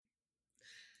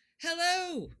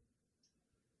Hello.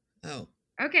 Oh,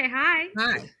 Okay, hi.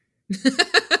 hi.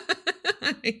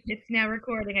 It's now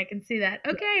recording. I can see that.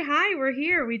 Okay, hi, we're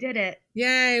here. We did it.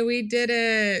 Yay, we did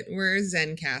it. We're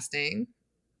Zencasting.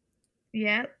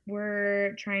 Yep,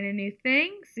 we're trying a new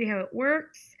thing, see how it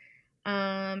works.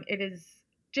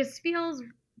 Just feels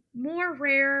more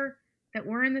rare that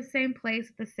we're in the same place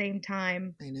at the same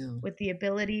time I know. with the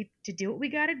ability to do what we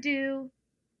got to do.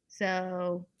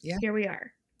 So, Yeah. Here we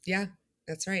are. Yeah,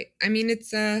 that's right. I mean,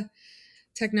 it's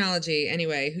technology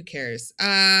anyway, who cares?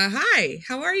 Hi,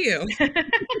 how are you?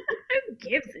 Who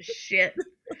gives a shit?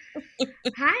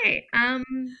 Hi,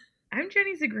 I'm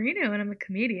Jenny Zagrino and I'm a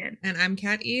comedian. And I'm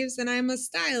Kat Eves and I'm a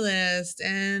stylist.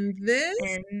 And this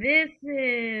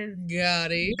is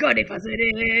Gaudy. Gaudy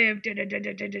Positive.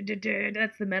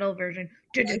 That's the metal version.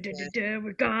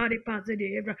 We're Gaudy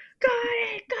Positive.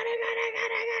 Gaudy.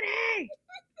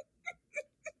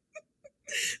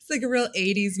 It's like a real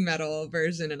 80s metal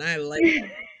version and I like it.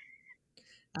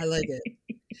 I like it.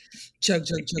 Chug,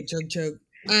 chug, chug, chug, chug.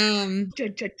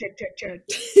 Chug.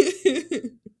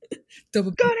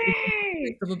 Double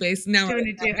Gaudy. double bass. Now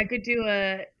I could do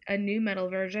a new metal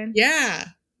version. Yeah.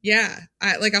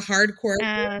 Like a hardcore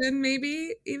version,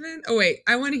 maybe even. Oh wait,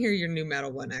 I want to hear your new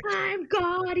metal one. Actually, I'm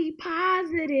Gaudy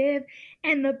Positive,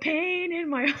 and the pain in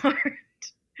my heart.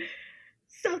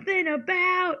 Something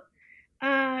about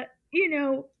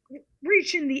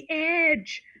reaching the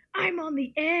edge. I'm on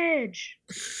the edge.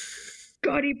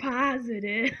 Gaudy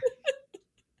Positive.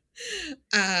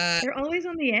 They're always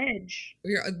on the edge.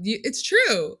 It's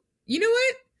true. You know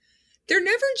what? They're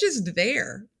never just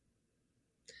there.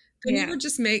 They never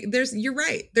just you're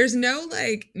right. There's no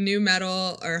like new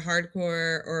metal or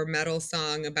hardcore or metal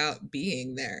song about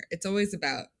being there. It's always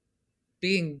about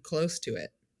being close to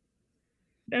it.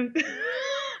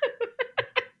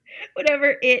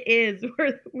 Whatever it is,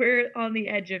 we're on the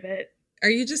edge of it. Are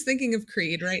you just thinking of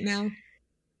Creed right now?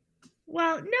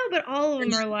 Well, no, but all of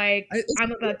them are like,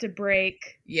 I'm about to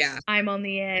break. Yeah. I'm on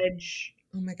the edge.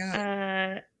 Oh my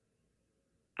God.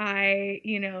 I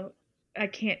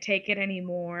can't take it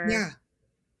anymore. Yeah.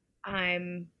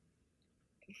 I'm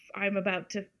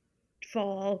about to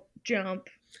fall, jump.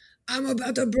 I'm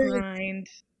about to burn. Grind.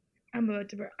 I'm about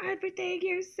to burn. Everything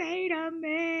you say to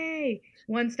me.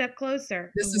 One step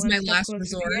closer. This is my last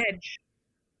resort.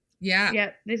 Yeah.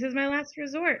 Yep. This is my last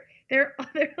resort. They're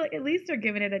like, at least they're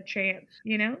giving it a chance,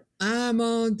 you know? I'm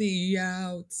on the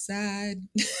outside.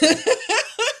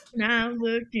 Now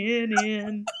looking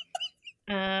in.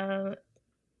 God,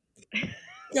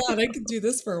 I could do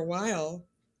this for a while.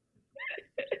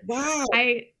 Wow.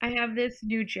 I have this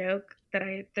new joke that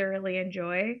I thoroughly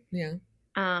enjoy. Yeah.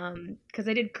 Because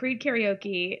I did Creed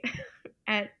karaoke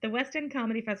at the West End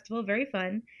Comedy Festival. Very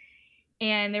fun.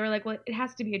 And they were like, well, it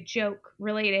has to be a joke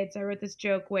related. So I wrote this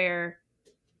joke where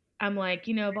I'm like,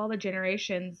 of all the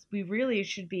generations, we really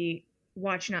should be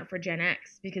watching out for Gen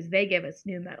X because they give us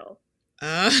new metal.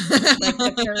 Like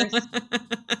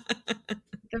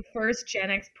the first Gen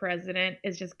X president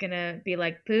is just going to be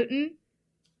like, Putin,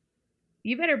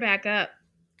 you better back up.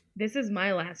 This is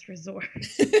my last resort.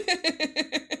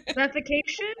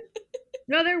 Suffocation?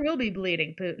 No, there will be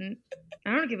bleeding, Putin.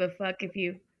 I don't give a fuck if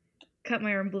you cut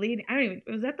my arm bleeding.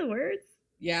 Was that the words?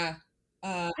 Yeah.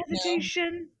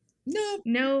 Hesitation?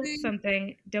 No,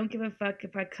 something. Don't give a fuck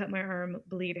if I cut my arm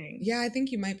bleeding. Yeah, I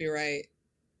think you might be right.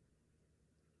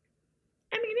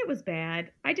 I mean, it was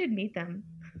bad. I did meet them.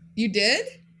 You did?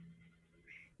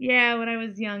 Yeah, when I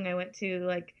was young, I went to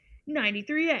like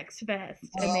 93X Fest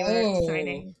and they were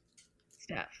signing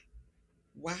stuff.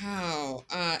 Wow.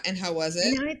 And how was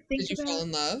it? Did you fall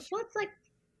in love? Well, it's like,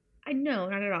 no,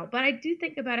 not at all. But I do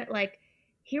think about it like,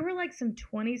 here were like some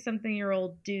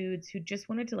 20-something-year-old dudes who just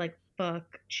wanted to like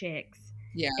fuck chicks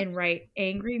and write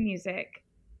angry music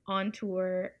on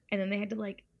tour. And then they had to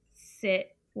like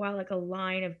sit while like a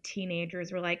line of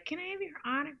teenagers were like, can I have your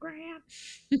autograph?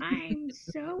 I'm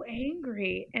so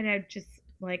angry. And I just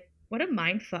like, what a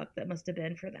mind fuck that must have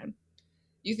been for them.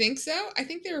 You think so? I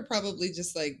think they were probably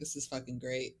just like, this is fucking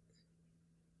great.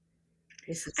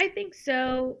 I think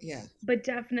so. Yeah. But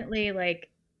definitely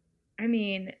like, I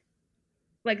mean,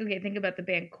 like, okay, think about the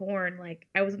band Korn. Like,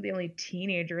 I wasn't the only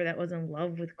teenager that was in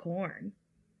love with Korn.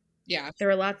 Yeah. There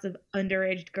were lots of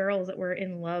underage girls that were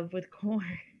in love with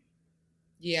Korn.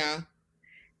 Yeah.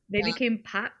 They became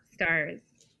pop stars.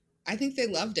 I think they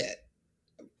loved it.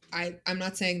 I'm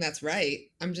not saying that's right.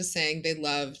 I'm just saying they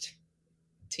loved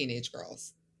teenage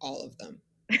girls. All of them.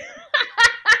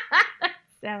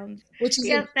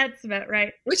 That's about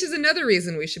right. Which is another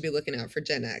reason we should be looking out for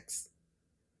Gen X.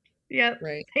 Yep.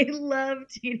 Right. They love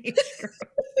teenage girls.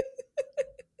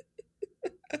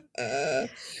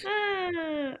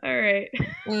 All right.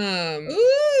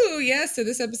 Ooh, yeah. So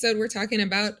this episode we're talking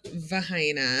about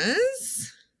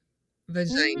vaginas,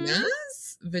 vajayjays,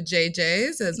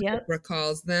 as Oprah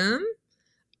calls them.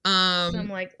 Some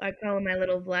like I call him my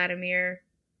little Vladimir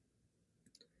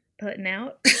putting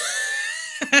out.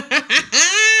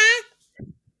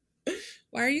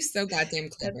 Why are you so goddamn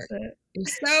clever? You're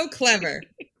so clever.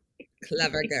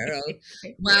 Clever girl.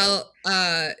 Well,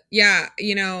 yeah,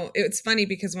 you know, it's funny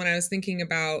because when I was thinking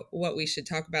about what we should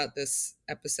talk about this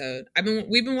episode,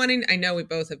 we've been wanting, I know we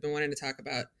both have been wanting to talk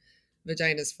about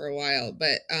vaginas for a while,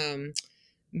 but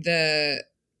the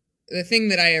thing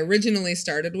that I originally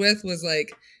started with was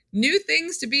like new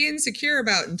things to be insecure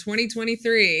about in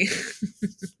 2023.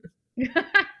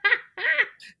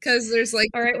 Because there's like,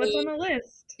 all right, what's on the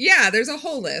list? Yeah, there's a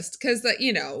whole list because,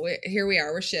 you know, here we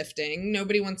are, we're shifting.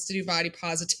 Nobody wants to do body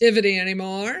positivity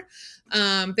anymore.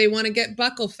 They want to get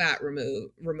buccal fat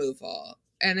removal.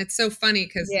 And it's so funny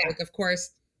because, like, of course,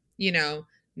 you know,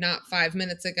 not 5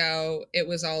 minutes ago, it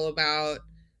was all about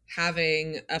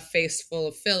having a face full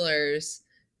of fillers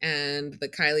and the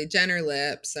Kylie Jenner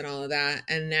lips and all of that.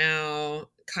 And now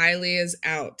Kylie is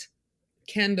out.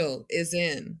 Kendall is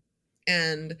in.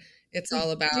 And it's all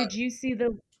about... Did you see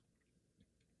the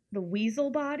Weasel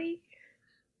body?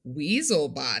 Weasel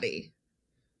body?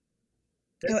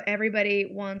 So everybody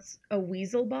wants a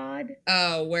Weasel bod.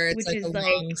 Oh, where it's like a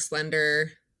long,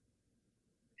 slender...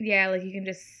 Yeah, like you can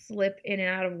just slip in and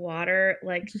out of water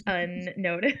like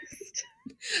unnoticed.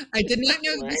 I did not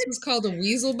know this was called a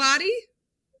weasel body.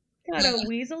 Got a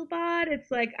weasel bod. It's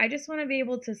like I just want to be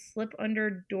able to slip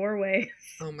under doorways.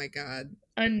 Oh my god.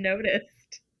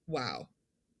 Unnoticed. Wow.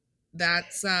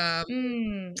 That's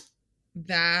yeah,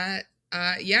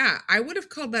 I would have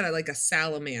called that like a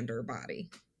salamander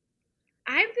body.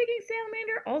 I'm thinking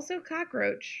salamander, also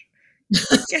cockroach.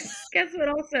 guess what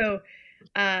also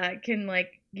can,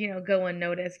 like, you know, go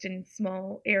unnoticed in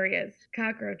small areas?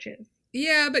 Cockroaches.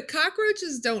 Yeah, but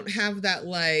cockroaches don't have that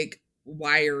like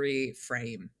wiry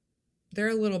frame. They're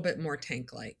a little bit more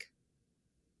tank-like.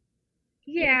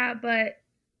 Yeah, but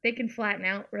they can flatten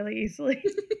out really easily.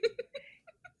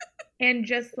 And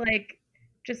just like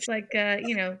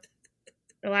you know,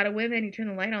 a lot of women, you turn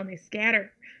the light on, they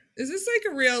scatter. Is this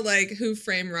like a real like Who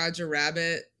Framed Roger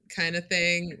Rabbit kind of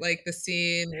thing? Like the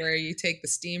scene where you take the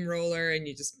steamroller and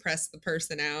you just press the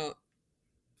person out?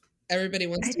 Everybody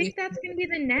wants to... I think that's going to be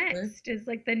the next. Is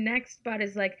like the next spot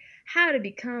is like how to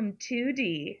become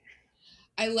 2D.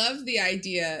 I love the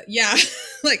idea. Yeah.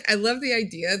 Like I love the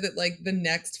idea that like the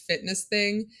next fitness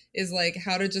thing is like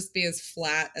how to just be as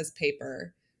flat as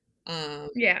paper.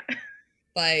 Yeah.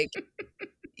 Like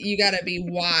you got to be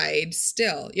wide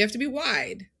still. You have to be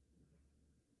wide.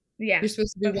 Yeah. You're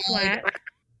supposed to be wide, flat,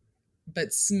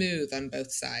 but smooth on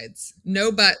both sides.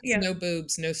 No butts, no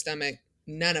boobs, no stomach,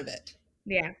 none of it.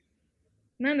 Yeah.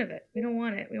 None of it. We don't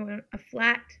want it. We want a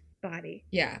flat body.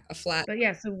 Yeah, a flat. But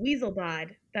yeah, so weasel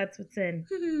bod, that's what's in.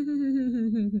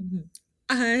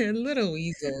 Little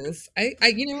weasels. I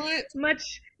you know what?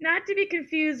 Much not to be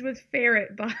confused with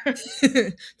ferret bod.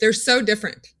 They're so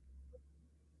different.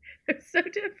 They're so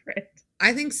different.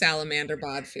 I think salamander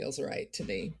bod feels right to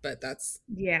me, but that's,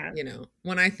 you know,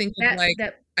 when I think of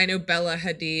I know Bella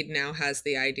Hadid now has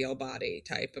the ideal body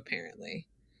type apparently.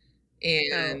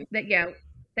 And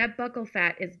that buccal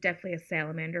fat is definitely a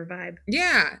salamander vibe.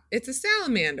 Yeah, it's a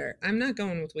salamander. I'm not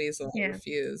going with weasel. I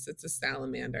refuse. It's a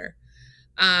salamander.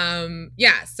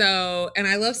 Yeah, so, and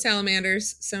I love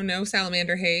salamanders, so no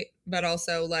salamander hate, but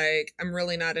also like I'm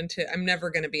never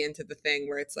going to be into the thing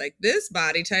where it's like this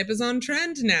body type is on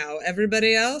trend now,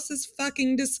 everybody else is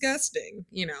fucking disgusting,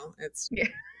 you know. It's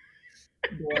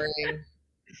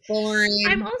boring.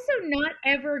 I'm also not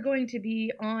ever going to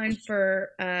be on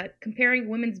for comparing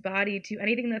women's body to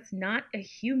anything that's not a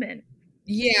human.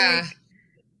 Yeah,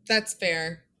 that's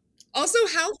fair. Also,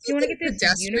 how do you want to get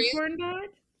this unicorn bod?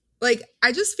 Like,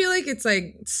 I just feel like it's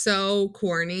like so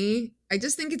corny. I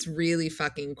just think it's really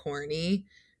fucking corny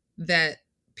that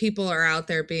people are out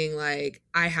there being like,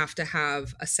 I have to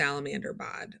have a salamander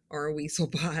bod or a weasel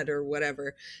bod or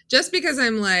whatever. Just because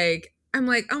I'm like,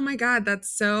 oh my God,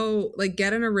 that's so like,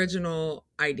 get an original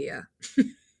idea.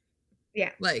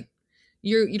 Yeah. Like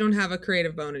you don't have a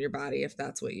creative bone in your body if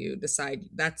that's what you decide.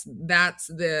 That's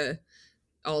the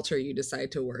altar you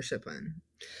decide to worship in.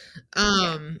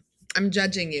 I'm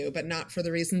judging you, but not for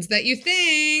the reasons that you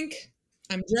think.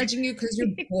 I'm judging you because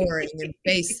you're boring and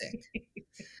basic.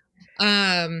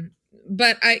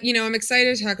 But I'm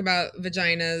excited to talk about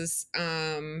vaginas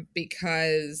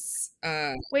because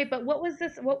Wait, but what was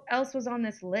this? What else was on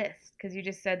this list? Because you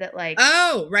just said that, like.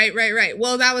 Oh, right.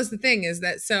 Well, that was the thing, is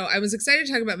that, so I was excited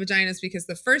to talk about vaginas because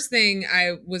the first thing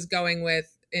I was going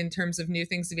with in terms of new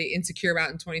things to be insecure about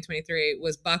in 2023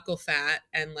 was buccal fat.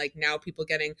 And like now people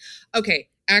getting, okay,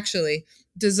 actually,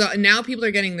 now people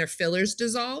are getting their fillers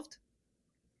dissolved.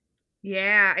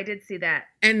 Yeah, I did see that.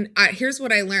 And here's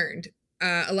what I learned.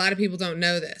 A lot of people don't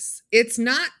know this. It's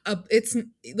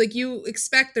like you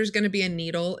expect there's going to be a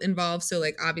needle involved. So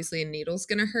like obviously a needle's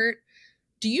going to hurt.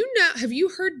 Have you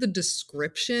heard the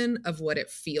description of what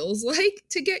it feels like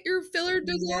to get your filler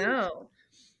dissolved? No.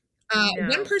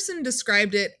 One person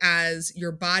described it as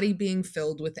your body being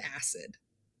filled with acid.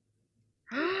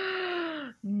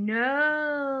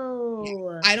 No.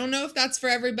 I don't know if that's for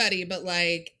everybody, but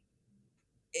like,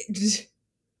 doesn't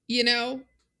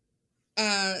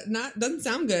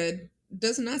sound good.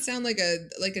 Does not sound like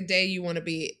a day you want to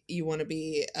be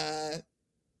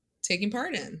taking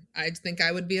part in. I think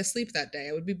I would be asleep that day.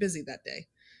 I would be busy that day.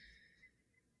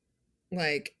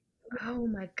 Like, oh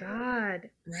my God.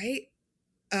 Right?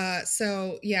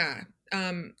 So yeah.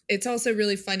 It's also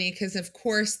really funny because of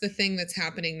course the thing that's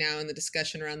happening now in the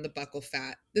discussion around the buccal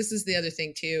fat, this is the other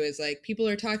thing too, is like people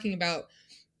are talking about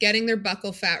getting their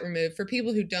buccal fat removed. For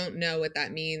people who don't know what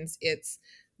that means, it's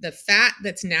the fat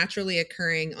that's naturally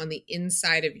occurring on the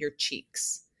inside of your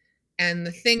cheeks. And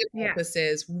the thing about this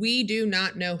is we do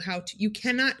not know you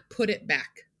cannot put it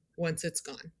back once it's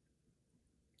gone.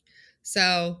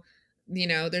 So,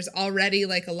 there's already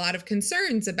like a lot of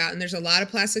concerns about, and there's a lot of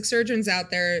plastic surgeons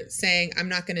out there saying, I'm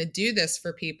not going to do this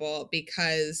for people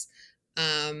because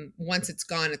once it's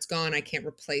gone, it's gone. I can't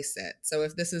replace it. So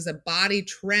if this is a body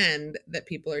trend that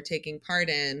people are taking part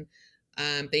in,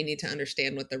 they need to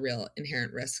understand what the real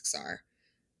inherent risks are.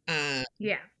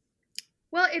 Yeah.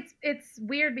 Well, it's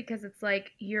weird because it's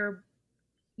like you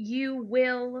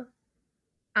will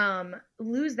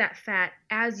lose that fat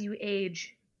as you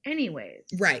age anyways.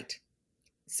 Right.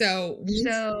 So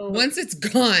once it's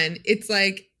gone, it's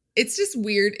like, it's just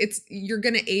weird. You're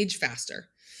going to age faster.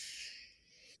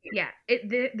 Yeah.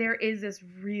 There is this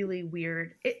really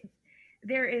weird, it's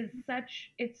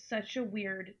such a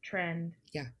weird trend.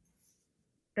 Yeah.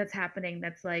 That's happening.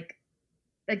 That's like,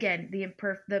 again, the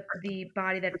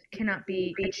body that cannot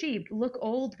be achieved. Look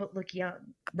old, but look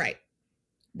young. Right.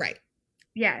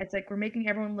 Yeah. It's like we're making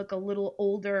everyone look a little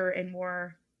older and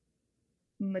more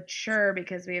mature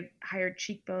because we have higher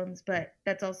cheekbones, but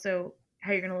that's also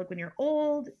how you're going to look when you're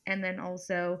old, and then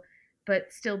also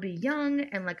but still be young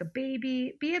and like a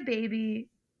baby. Be a baby,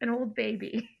 an old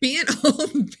baby. Be an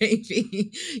old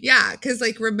baby. Yeah, because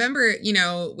like remember,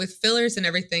 with fillers and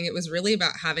everything, it was really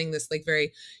about having this like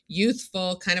very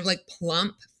youthful kind of like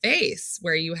plump face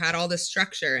where you had all this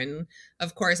structure. And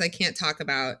of course I can't talk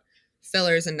about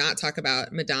fillers and not talk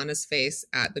about Madonna's face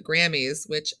at the Grammys,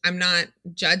 which I'm not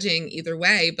judging either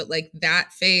way, but like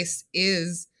that face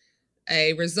is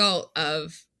a result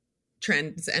of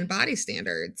trends and body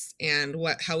standards and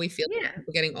how we feel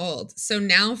people getting old. So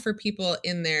now for people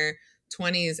in their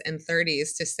 20s and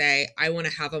 30s to say, I want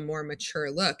to have a more mature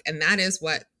look, and that is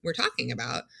what we're talking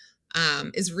about,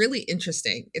 is really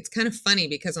interesting. It's kind of funny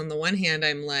because on the one hand,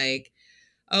 I'm like,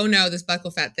 oh no, this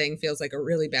buccal fat thing feels like a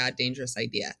really bad, dangerous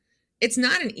idea. It's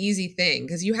not an easy thing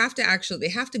because they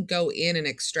have to go in and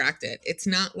extract it. It's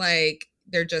not like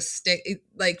they're just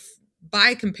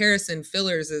by comparison,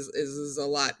 fillers is a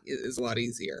lot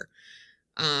easier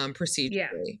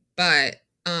procedurally. But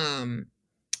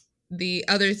the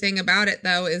other thing about it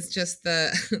though is just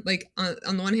the like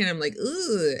on the one hand I'm like,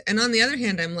 ooh, and on the other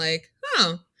hand I'm like,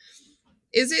 oh,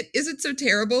 is it so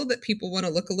terrible that people want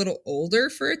to look a little older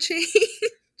for a change?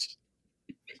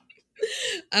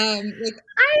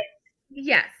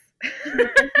 Yes.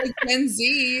 Like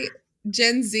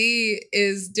Gen Z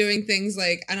is doing things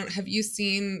like, have you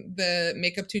seen the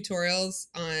makeup tutorials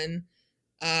on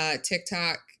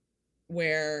TikTok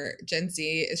where Gen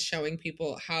Z is showing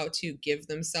people how to give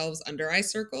themselves under eye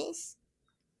circles?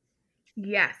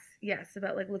 Yes.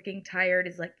 About like looking tired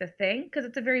is like the thing because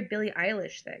it's a very Billie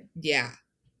Eilish thing. Yeah.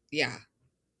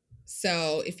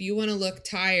 So if you want to look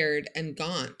tired and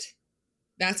gaunt,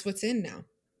 that's what's in now.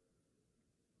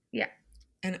 Yeah.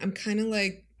 And I'm kind of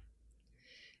like,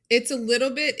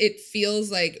 it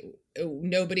feels like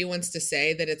nobody wants to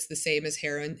say that it's the same as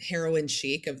heroin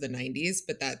chic of the 90s,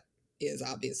 but that is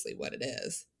obviously what it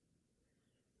is.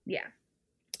 Yeah.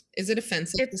 Is it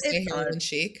offensive to say heroin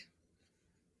chic?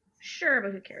 Sure,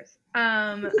 but who cares?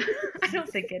 I don't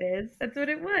think it is. That's what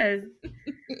it was.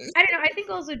 I don't know. I think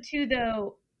also too,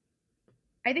 though,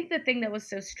 I think the thing that was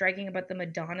so striking about the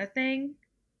Madonna thing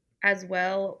as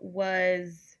well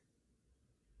was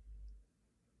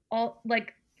all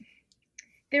like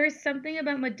there is something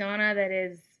about Madonna that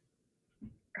is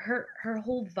her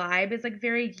whole vibe is like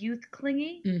very youth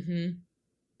clingy.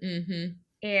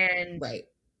 And right.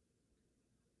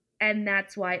 And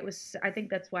that's why it was, I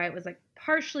think that's why it was like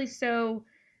partially so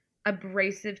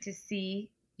abrasive to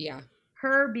see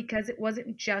her, because it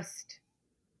wasn't just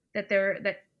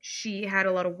that she had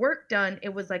a lot of work done.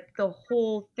 It was like the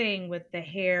whole thing with the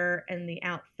hair and the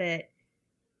outfit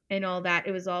and all that.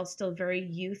 It was all still very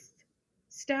youth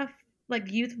stuff,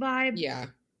 like youth vibe. Yeah.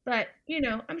 But, you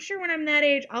know, I'm sure when I'm that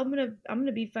age, I'm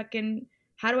gonna be fucking,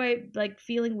 how do I, like,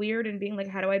 feeling weird and being like,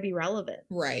 how do I be relevant?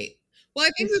 Right. Well,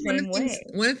 I think one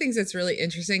of the things that's really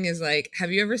interesting is, like,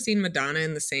 have you ever seen Madonna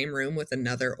in the same room with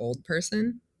another old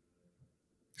person?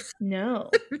 No.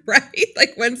 Right?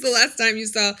 Like, when's the last time you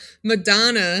saw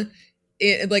Madonna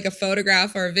in, like, a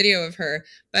photograph or a video of her?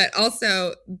 But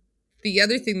also, the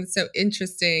other thing that's so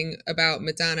interesting about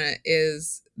Madonna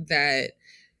is that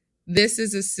this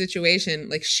is a situation,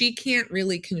 like, she can't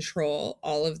really control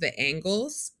all of the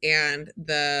angles and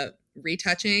the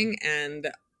retouching and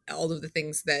all of the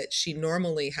things that she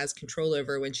normally has control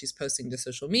over when she's posting to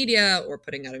social media or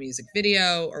putting out a music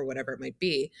video or whatever it might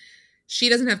be. She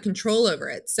doesn't have control over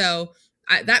it. So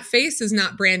that face is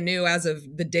not brand new as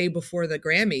of the day before the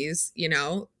Grammys, you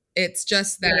know? It's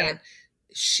just that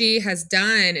she has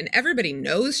done, and everybody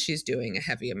knows she's doing a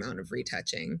heavy amount of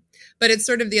retouching, but it's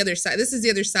sort of the other side. This is the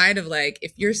other side of, like,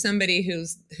 if you're somebody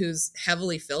who's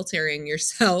heavily filtering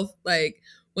yourself, like,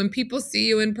 when people see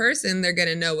you in person, they're going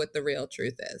to know what the real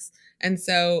truth is. And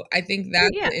so I think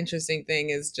that's the interesting thing,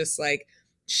 is just like,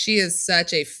 she is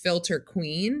such a filter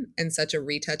queen and such a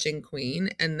retouching queen.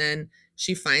 And then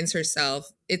she finds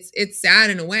herself, it's sad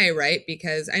in a way, right?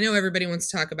 Because I know everybody wants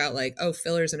to talk about, like, oh,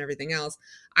 fillers and everything else.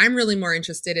 I'm really more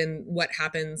interested in what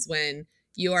happens when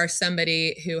you are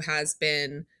somebody who has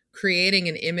been creating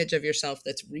an image of yourself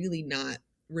that's really not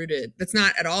rooted, that's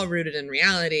not at all rooted in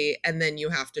reality. And then you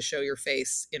have to show your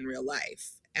face in real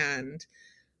life. And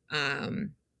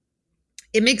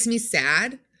it makes me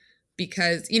sad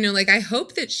because, you know, like, I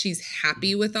hope that she's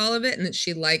happy with all of it and that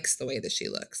she likes the way that she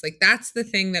looks. Like, that's the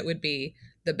thing that would be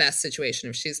the best situation,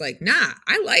 if she's like, nah,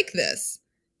 I like this,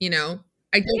 you know?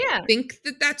 I don't think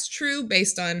that that's true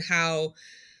based on how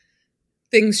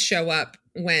things show up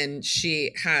when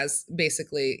she has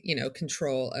basically, you know,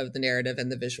 control of the narrative and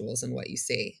the visuals and what you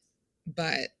see.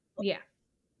 But yeah,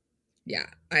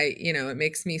 you know, it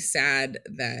makes me sad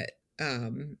that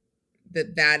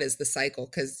that is the cycle,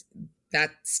 because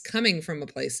that's coming from a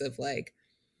place of, like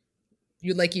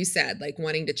you said, like,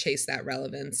 wanting to chase that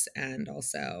relevance, and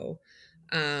also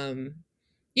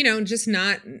you know, just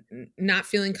not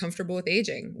feeling comfortable with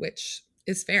aging, which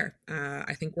is fair.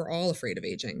 I think we're all afraid of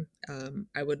aging.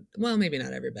 Well, maybe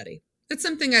not everybody. It's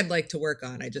something I'd like to work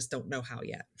on. I just don't know how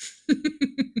yet.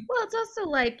 Well, it's also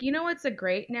like, you know what's a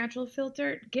great natural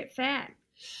filter? Get fat.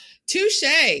 Touche.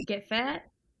 Get fat.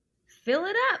 Fill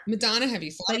it up. Madonna, have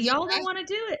you thought But y'all don't want to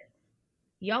do it.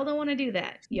 Y'all don't want to do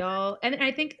that. Y'all, and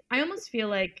I think, I almost feel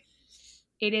like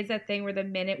it is that thing where the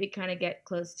minute we kind of get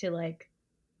close to, like,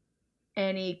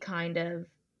 any kind of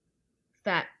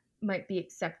fat might be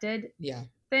accepted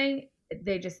thing,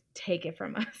 they just take it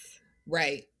from us.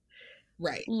 Right.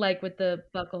 Like with the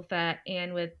buccal fat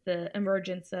and with the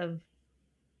emergence of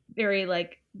very,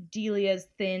 like, Delia's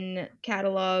thin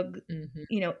catalog.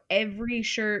 You know, every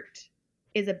shirt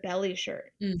is a belly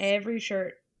shirt. Every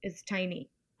shirt is tiny.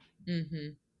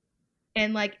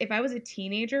 And, like, if I was a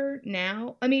teenager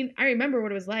now, I mean, I remember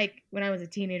what it was like when I was a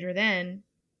teenager then.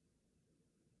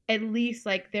 At least,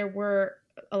 like, there were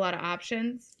a lot of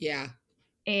options. Yeah.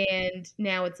 And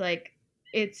now it's like,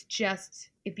 it's just,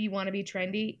 if you want to be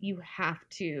trendy, you have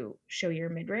to show your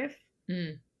midriff.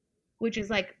 Which is,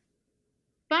 like,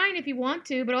 fine if you want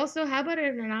to, but also, how about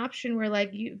an option where,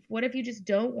 like, what if you just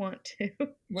don't want to?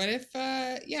 What if,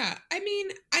 I mean,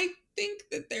 I think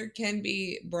that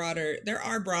there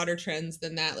are broader trends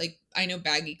than that. Like, I know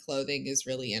baggy clothing is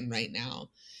really in right now.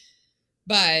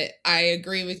 But I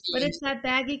agree with you. But it's that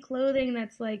baggy clothing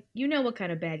that's, like, you know what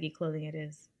kind of baggy clothing it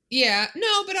is. Yeah.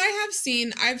 No, but I've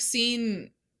seen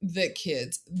the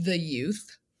kids, the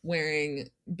youth, wearing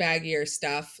baggier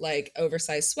stuff, like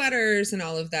oversized sweaters and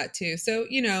all of that too. So,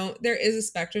 you know, there is a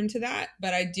spectrum to that.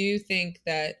 But I do think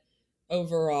that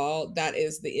overall, that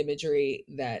is the imagery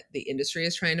that the industry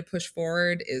is trying to push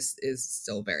forward, is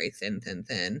still very thin.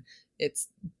 It's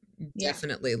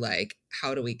definitely like,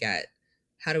 how do we get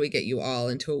you all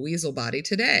into a weasel body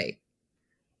today?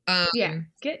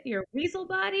 Get your weasel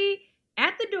body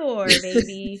at the door,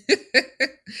 baby.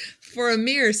 For a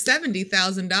mere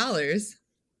 $70,000.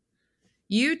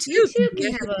 You too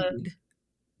can have a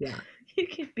You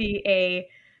could be a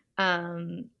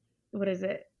what is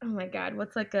it? Oh my god,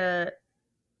 what's like a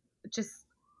just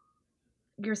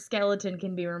your skeleton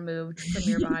can be removed from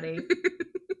your body.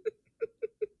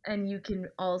 And you can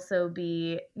also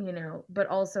be, but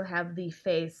also have the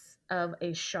face of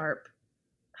a sharp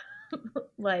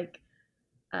like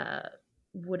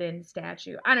wooden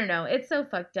statue. I don't know. It's so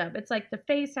fucked up. It's like the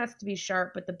face has to be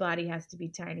sharp, but the body has to be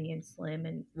tiny and slim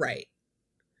and right.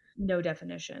 No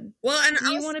definition. Well, and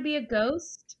do you want to be a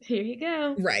ghost? Here you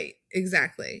go. Right.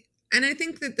 Exactly. And I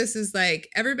think that this is like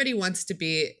everybody wants to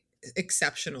be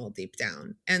exceptional deep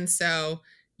down. And so,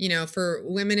 for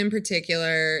women in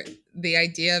particular, the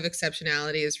idea of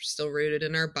exceptionality is still rooted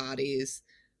in our bodies.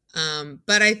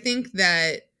 But I think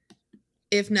that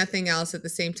if nothing else, at the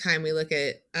same time, we look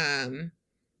at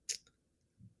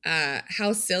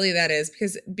how silly that is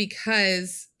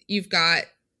because you've got,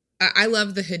 I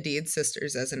love the Hadid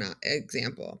sisters as an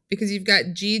example, because you've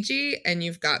got Gigi and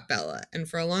you've got Bella. And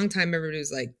for a long time, everybody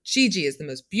was like, Gigi is the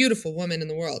most beautiful woman in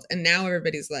the world. And now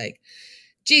everybody's like,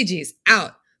 Gigi's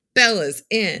out, Bella's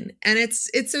in. And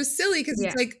it's so silly because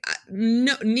it's like,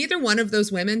 no, neither one of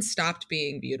those women stopped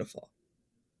being beautiful.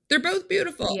 They're both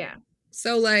beautiful. Yeah.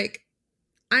 So like,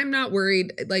 I'm not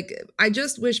worried. Like, I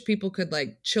just wish people could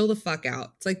like chill the fuck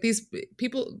out. It's like these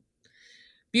people,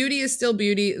 beauty is still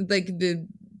beauty. Like the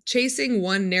chasing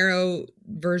one narrow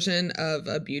version of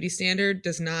a beauty standard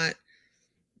does not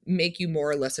make you more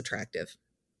or less attractive.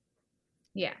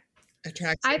 Yeah.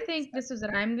 Attractive. I think this is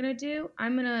what I'm going to do.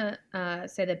 I'm going to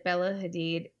say that Bella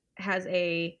Hadid has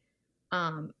a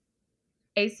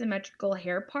asymmetrical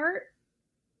hair part,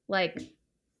 like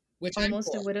which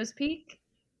almost a widow's peak.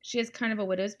 She has kind of a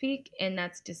widow's peak, and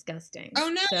that's disgusting. Oh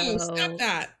no! Stop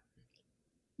that.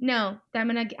 No, I'm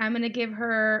gonna give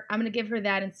her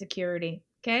that insecurity.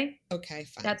 Okay. Okay,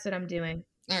 fine. That's what I'm doing.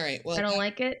 All right. Well, I don't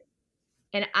like it,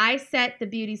 and I set the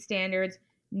beauty standards.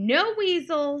 No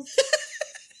weasels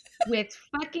with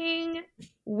fucking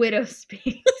widow's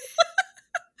peaks.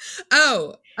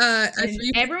 Oh,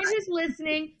 everyone who's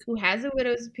listening who has a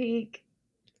widow's peak,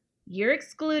 you're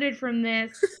excluded from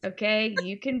this, okay?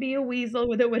 You can be a weasel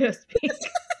with a widow's peak.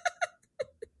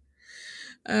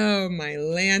 Oh, my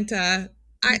Lanta.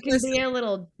 You can be a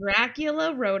little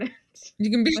Dracula rodent. You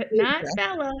can be, but not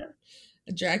Bella.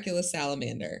 A Dracula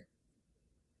salamander.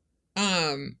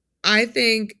 I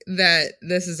think that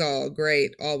this is all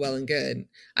great, all well and good.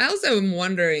 I also am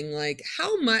wondering, like,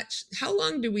 how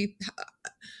long do we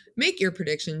make your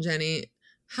prediction, Jenny?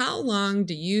 How long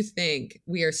do you think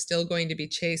we are still going to be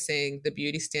chasing the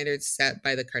beauty standards set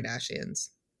by the Kardashians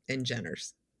and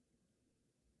Jenners?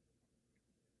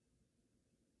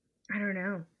 I don't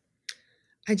know.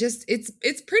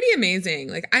 It's pretty amazing.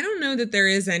 Like, I don't know that there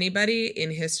is anybody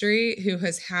in history who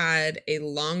has had a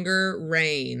longer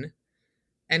reign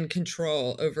and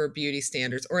control over beauty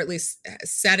standards, or at least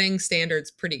setting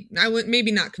standards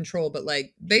maybe not control, but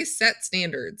like they set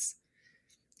standards.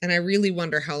 And I really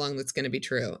wonder how long that's going to be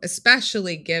true,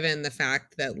 especially given the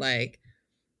fact that like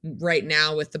right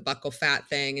now with the buccal fat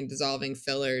thing and dissolving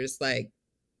fillers, like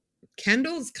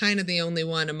Kendall's kind of the only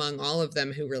one among all of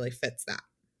them who really fits that.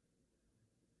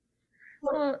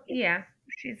 Well, yeah,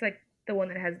 she's like the one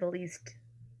that has the least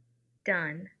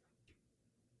done.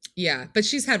 Yeah, but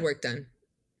she's had work done.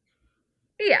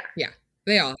 Yeah. Yeah,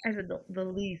 they all. I said the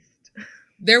least.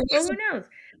 There was. Well, who knows?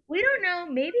 We don't know.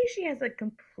 Maybe she has a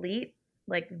complete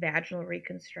like vaginal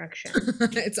reconstruction.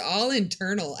 It's all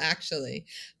internal, actually.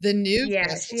 The new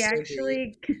she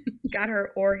actually got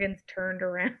her organs turned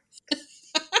around.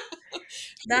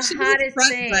 The hottest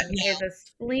thing is a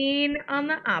spleen on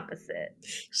the opposite.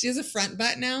 She has a front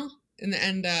butt now,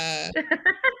 and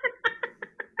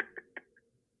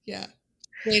yeah,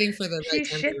 waiting for the. She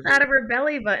shits out of her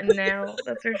belly button now.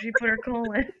 That's where she put her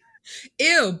colon.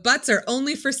 Ew, butts are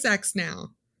only for sex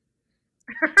now.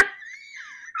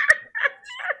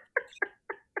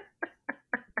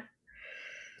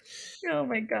 Oh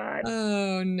my God.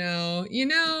 Oh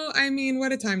no. I mean,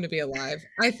 what a time to be alive.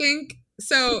 I think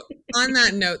so. On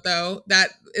that note, though,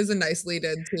 that is a nice lead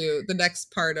into the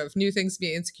next part of new things to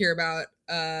be insecure about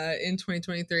in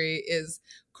 2023 is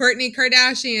Kourtney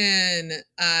Kardashian.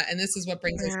 And this is what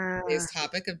brings us to today's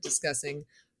topic of discussing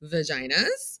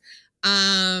vaginas.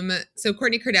 So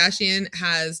Kourtney Kardashian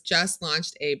has just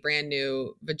launched a brand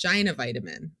new vagina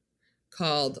vitamin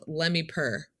called Lemme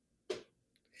Purr.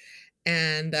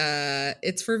 And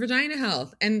it's for vagina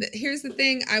health. And here's the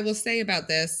thing I will say about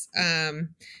this.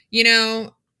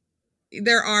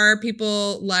 There are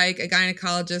people like a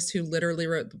gynecologist who literally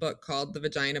wrote the book called The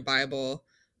Vagina Bible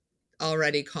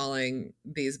already calling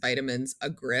these vitamins a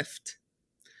grift.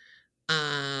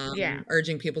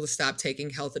 urging people to stop taking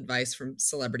health advice from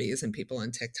celebrities and people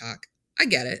on TikTok. I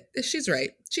get it. She's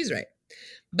right. She's right.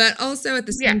 But also at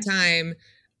the same time,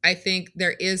 I think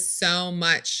there is so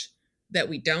much that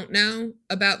we don't know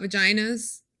about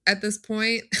vaginas at this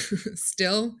point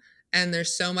still. And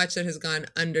there's so much that has gone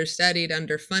understudied,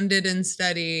 underfunded in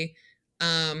study,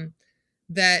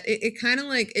 that it kind of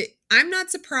like, I'm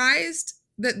not surprised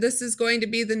that this is going to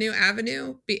be the new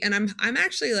avenue. And I'm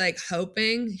actually like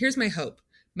hoping, here's my hope.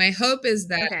 My hope is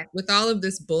that with all of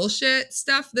this bullshit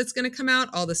stuff that's going to come out,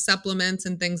 all the supplements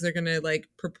and things they're going to like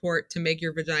purport to make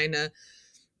your vagina,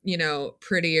 you know,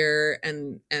 prettier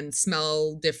and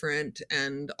smell different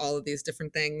and all of these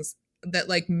different things, that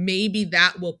like maybe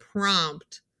that will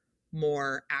prompt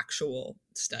more actual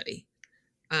study.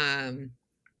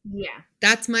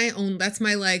 That's my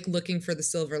like looking for the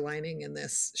silver lining in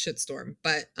this shitstorm.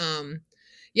 But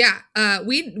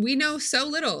we know so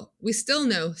little. We still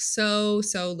know so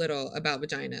little about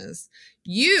vaginas.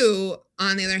 You,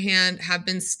 on the other hand, have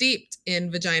been steeped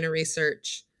in vagina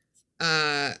research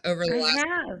over the last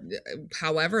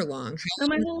however long. Oh,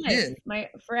 my whole life,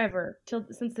 forever,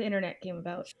 since the internet came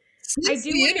about. I do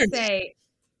want to say,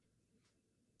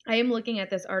 I am looking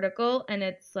at this article, and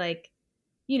it's like,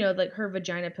 you know, like her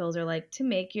vagina pills are like to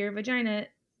make your vagina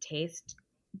taste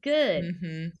good.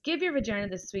 Mm-hmm. Give your vagina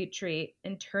the sweet treat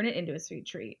and turn it into a sweet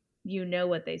treat. You know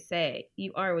what they say.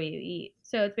 You are what you eat.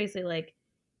 So it's basically like,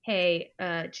 hey,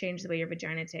 change the way your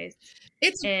vagina tastes.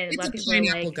 It's a lot of people are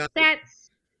like,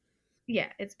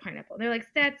 it's pineapple. They're like,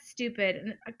 that's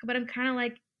stupid. But I'm kind of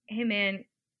like, hey man,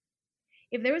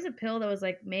 if there was a pill that was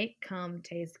like, make cum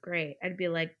taste great, I'd be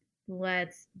like,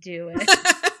 let's do it.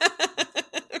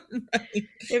 Right.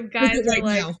 If guys are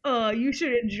like, oh, you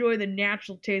should enjoy the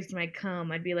natural taste of my cum,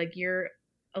 I'd be like, you're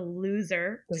a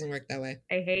loser. Doesn't work that way.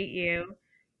 I hate you.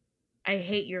 I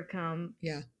hate your cum.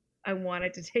 Yeah. I want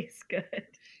it to taste good.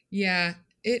 Yeah.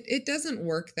 It doesn't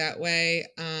work that way.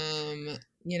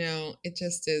 You know, it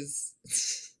just is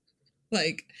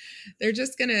like, they're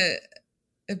just gonna,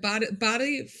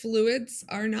 body fluids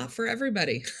are not for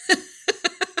everybody.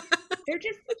 They're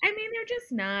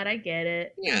just not. I get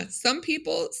it. Yeah. Some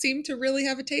people seem to really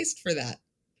have a taste for that.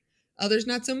 Others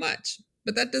not so much.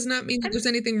 But that does not mean that there's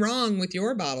anything wrong with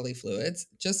your bodily fluids.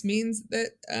 It just means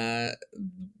that,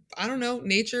 I don't know,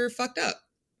 nature fucked up.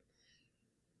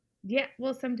 Yeah.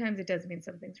 Well, sometimes it does mean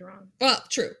something's wrong. Well,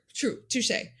 true.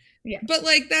 Touche. Yeah. But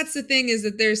like, that's the thing, is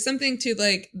that there's something to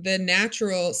like the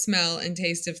natural smell and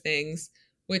taste of things,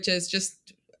 which is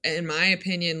just, in my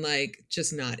opinion, like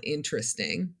just not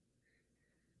interesting.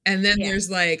 And then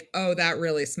there's like, oh, that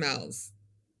really smells,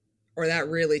 or that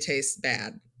really tastes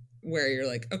bad, where you're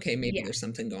like, okay, maybe there's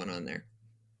something going on there.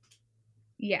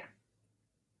 Yeah.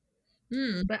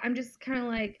 But I'm just kind of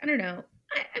like, I don't know.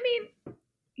 I mean,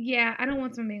 yeah, I don't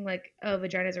want something being like, oh,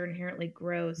 vaginas are inherently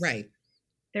gross. Right.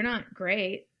 They're not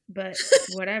great, but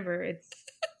whatever. It's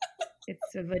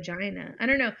a vagina. I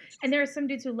don't know. And there are some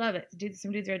dudes who love it.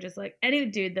 Some dudes are just like, any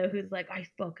dude though who's like, I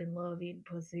fucking love eating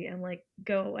pussy. I'm like,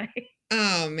 go away.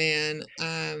 Oh man.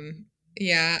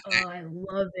 Yeah. Oh, I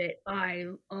love it.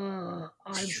 I'm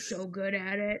so good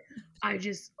at it. I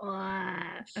just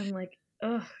I'm like,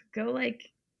 go like,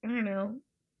 I don't know.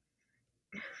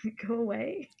 Go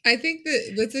away. I think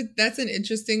that's an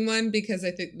interesting one, because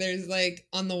I think there's like,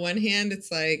 on the one hand,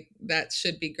 it's like that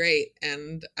should be great,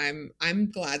 and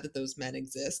I'm glad that those men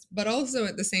exist, but also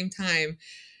at the same time,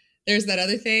 there's that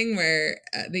other thing where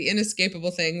the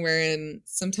inescapable thing wherein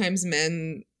sometimes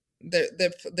men,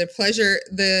 the pleasure,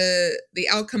 the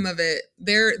outcome of it,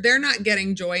 they're not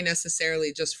getting joy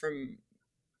necessarily just from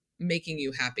making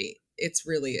you happy. It's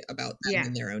really about them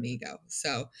and their own ego.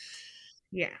 So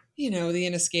yeah, you know, the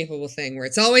inescapable thing where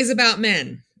it's always about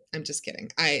men. I'm just kidding.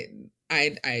 I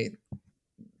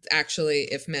actually,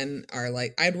 if men are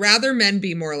like, I'd rather men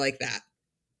be more like that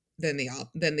than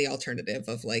the alternative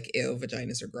of like, ew,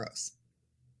 vaginas are gross.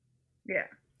 Yeah.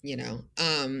 You know,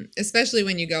 especially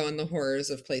when you go on the horrors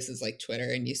of places like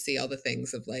Twitter and you see all the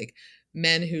things of like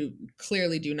men who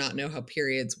clearly do not know how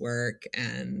periods work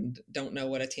and don't know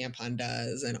what a tampon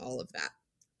does and all of that.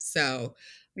 So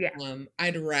yeah,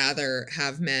 I'd rather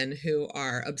have men who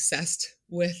are obsessed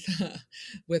with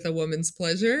a woman's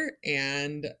pleasure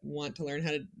and want to learn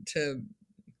how to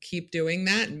keep doing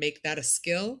that and make that a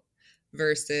skill,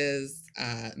 versus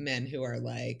men who are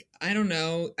like, I don't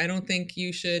know, I don't think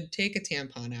you should take a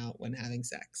tampon out when having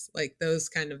sex. Like those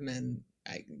kind of men,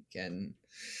 I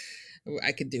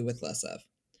could do with less of.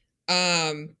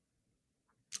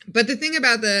 But the thing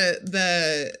about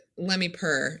the Let Me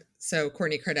Purr, so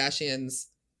Kourtney Kardashian's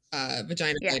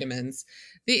vagina vitamins,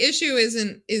 The issue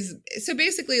is so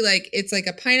basically like it's like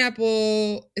a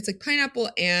pineapple. It's like pineapple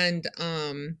and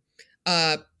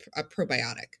a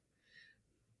probiotic.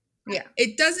 Yeah,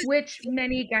 it doesn't. Which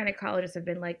many gynecologists have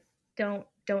been like, don't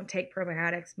take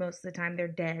probiotics. Most of the time, they're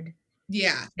dead.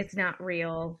 Yeah, It's not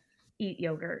real. Eat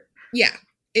yogurt. yeah.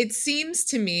 It seems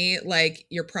to me like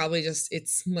you're probably just,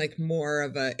 it's like more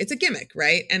of a, it's a gimmick,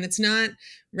 right? And it's not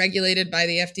regulated by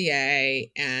the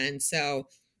FDA. And so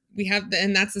we have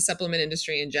and that's the supplement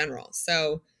industry in general.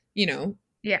 So, you know,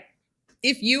 yeah.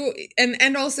 If you,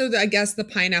 and also I guess the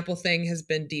pineapple thing has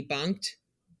been debunked,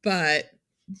 but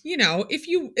you know,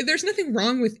 there's nothing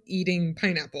wrong with eating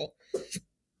pineapple.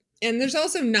 And there's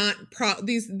also not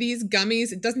these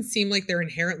gummies, it doesn't seem like they're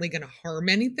inherently going to harm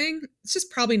anything. It's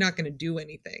just probably not going to do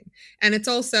anything. And it's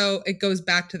also, it goes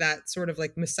back to that sort of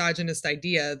like misogynist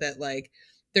idea that like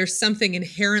there's something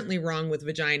inherently wrong with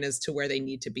vaginas to where they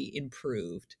need to be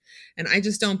improved. And I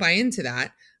just don't buy into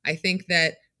that. I think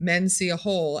that men see a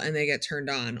hole and they get turned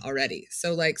on already.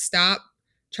 So like stop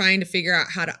trying to figure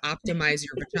out how to optimize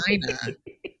your vagina.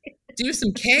 Do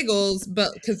some Kegels,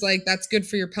 but because like that's good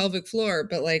for your pelvic floor,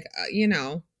 but like you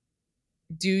know,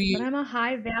 do you? But I'm a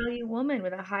high value woman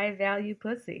with a high value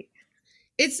pussy.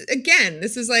 It's again,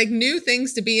 this is like new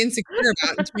things to be insecure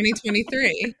about in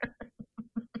 2023,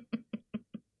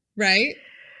 right?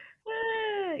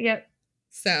 Yep.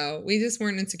 So we just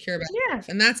weren't insecure about stuff.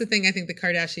 And that's the thing I think the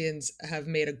Kardashians have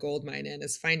made a gold mine in,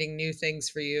 is finding new things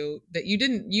for you that you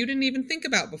didn't even think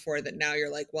about before, that now you're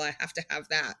like, well, I have to have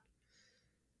that.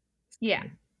 Yeah.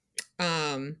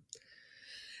 And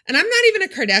I'm not even a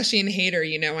Kardashian hater,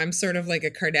 you know, I'm sort of like a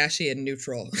Kardashian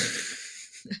neutral.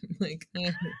 I'm like,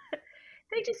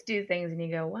 they just do things and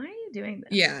you go, why are you doing this?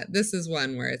 Yeah, this is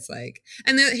one where it's like,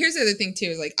 and here's the other thing too,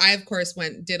 is like, I of course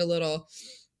did a little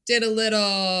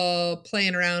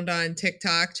playing around on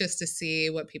TikTok just to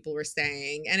see what people were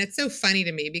saying. And it's so funny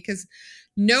to me because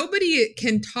nobody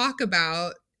can talk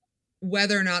about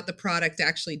whether or not the product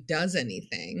actually does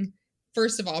anything.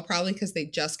 First of all, probably because they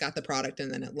just got the product and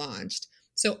then it launched.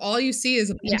 So all you see is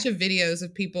a bunch of videos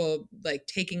of people like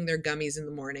taking their gummies in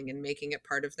the morning and making it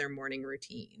part of their morning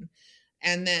routine.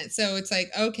 And then, so it's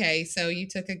like, okay, so you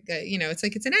took you know, it's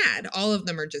like, it's an ad. All of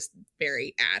them are just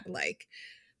very ad-like.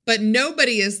 But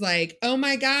nobody is like, oh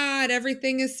my God,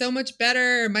 everything is so much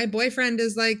better. My boyfriend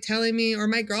is like telling me, or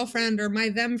my girlfriend, or my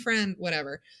them friend,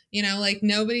 whatever. You know, like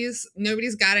nobody's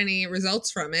got any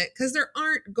results from it because there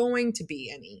aren't going to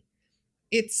be any.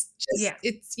 It's just,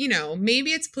 it's, you know,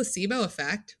 maybe it's placebo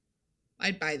effect.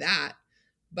 I'd buy that.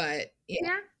 But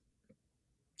yeah.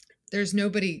 There's no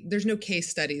case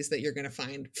studies that you're going to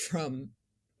find from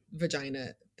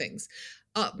vagina things.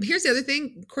 Here's the other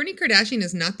thing. Kourtney Kardashian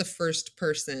is not the first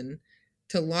person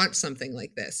to launch something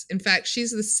like this. In fact,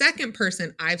 she's the second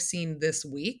person I've seen this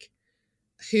week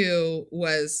who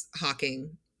was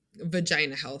hawking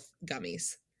vagina health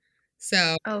gummies.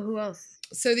 So, who else?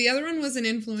 So the other one was an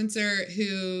influencer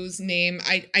whose name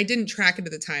I didn't track it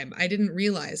at the time. I didn't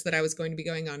realize that I was going to be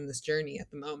going on this journey at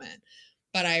the moment.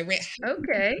 But I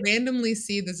randomly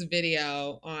see this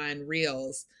video on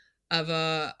Reels of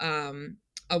a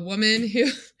woman who,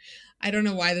 I don't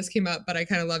know why this came up, but I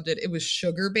kind of loved it. It was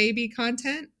sugar baby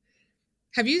content.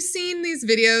 Have you seen these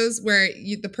videos where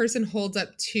the person holds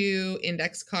up two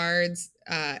index cards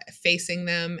facing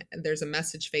them, and there's a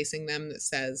message facing them that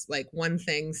says, like, one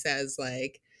thing says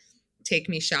like, take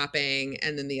me shopping,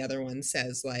 and then the other one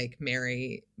says like,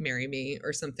 marry me,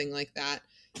 or something like that.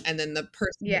 And then the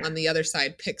person on the other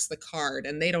side picks the card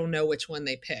and they don't know which one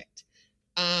they picked.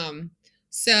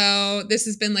 So this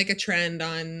has been like a trend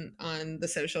on the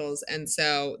socials. And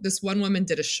so this one woman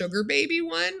did a sugar baby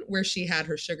one where she had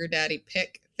her sugar daddy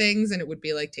pick things and it would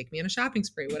be like, take me on a shopping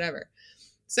spree, whatever.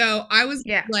 So I was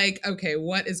like, okay,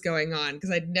 what is going on?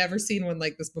 Because I'd never seen one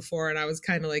like this before. And I was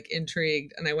kind of like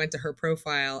intrigued. And I went to her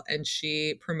profile and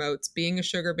she promotes being a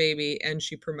sugar baby and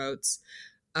she promotes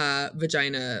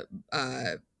vagina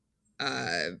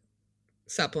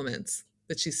supplements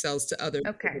that she sells to other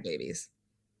sugar babies.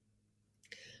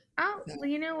 Oh, well,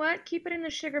 you know what? Keep it in the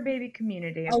sugar baby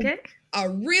community, okay? A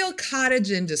real cottage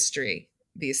industry,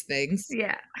 these things.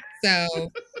 Yeah.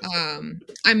 So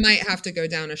I might have to go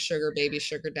down a sugar baby,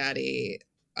 sugar daddy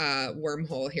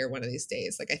wormhole here one of these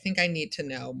days. Like, I think I need to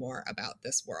know more about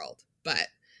this world. But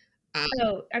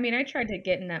so, I mean, I tried to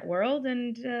get in that world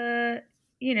and,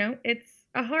 you know, it's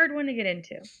a hard one to get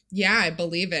into. Yeah, I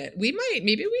believe it.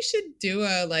 Maybe we should do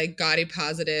a like Gaudy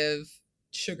Positive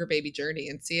sugar baby journey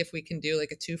and see if we can do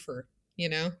like a 2 for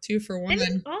 1.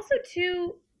 And also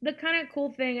too, the kind of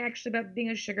cool thing actually about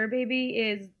being a sugar baby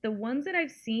is the ones that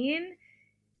I've seen,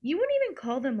 you wouldn't even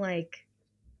call them like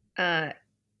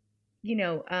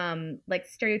like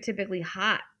stereotypically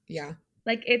hot. Yeah.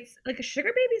 Like it's like a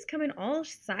sugar babies come in all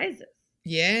sizes.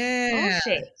 Yeah.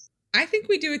 All shapes. I think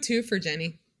we do it too for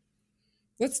Jenny.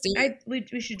 Let's do it.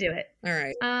 We should do it. All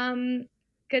right.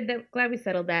 Good. Glad we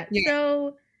settled that. Yeah.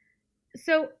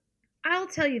 So I'll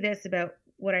tell you this about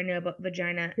what I know about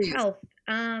vagina health.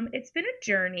 It's been a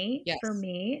journey for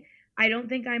me. I don't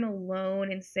think I'm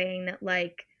alone in saying that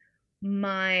like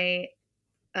my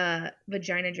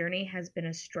vagina journey has been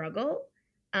a struggle.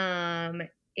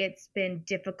 It's been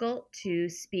difficult to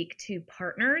speak to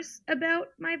partners about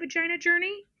my vagina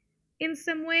journey in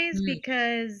some ways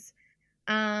because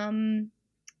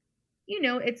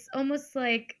it's almost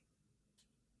like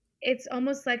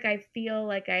I feel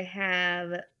like I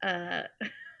have I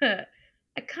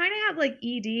kind of have like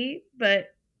ED,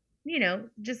 but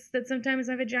just that sometimes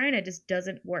my vagina just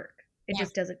doesn't work. It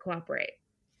just doesn't cooperate.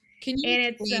 Can you and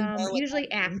it's usually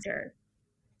after.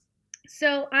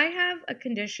 So I have a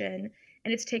condition,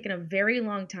 and it's taken a very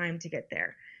long time to get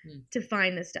there, to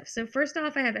find this stuff. So first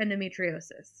off, I have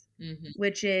endometriosis,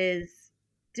 which is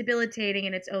debilitating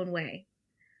in its own way.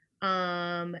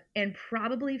 And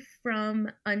probably from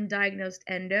undiagnosed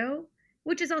endo,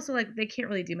 which is also like they can't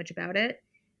really do much about it.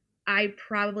 I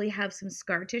probably have some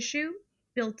scar tissue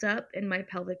built up in my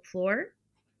pelvic floor.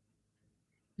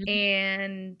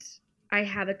 And I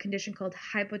have a condition called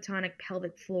hypotonic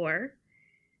pelvic floor,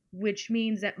 which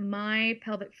means that my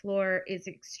pelvic floor is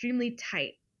extremely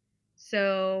tight.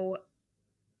 So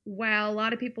while a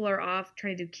lot of people are off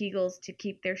trying to do Kegels to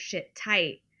keep their shit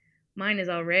tight, mine is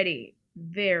already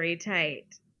very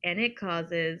tight, and it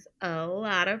causes a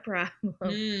lot of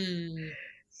problems.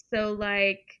 So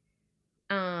like,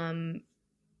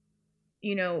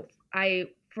 I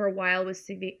for a while was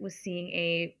seeing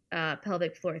a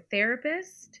pelvic floor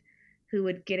therapist who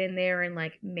would get in there and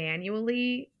like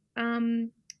manually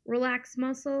relax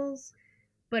muscles,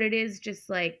 but it is just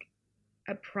like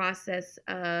a process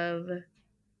of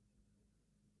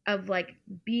like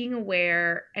being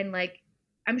aware, and like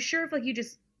I'm sure if like you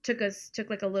just took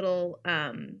like a little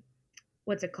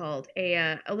what's it called,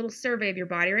 a little survey of your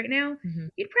body right now,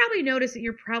 you'd probably notice that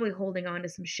you're probably holding on to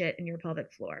some shit in your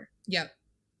pelvic floor. Yep.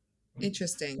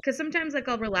 Interesting. Because sometimes like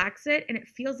I'll relax it and it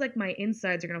feels like my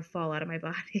insides are gonna fall out of my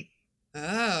body.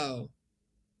 Oh,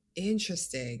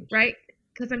 interesting. Right?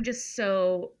 Because I'm just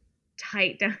so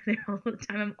tight down there all the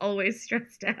time. I'm always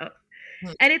stressed out.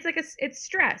 And it's like it's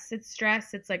stress.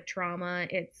 It's like trauma.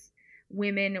 It's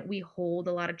women, we hold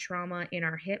a lot of trauma in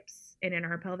our hips and in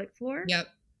our pelvic floor. Yep.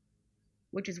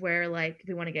 Which is where like if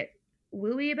we want to get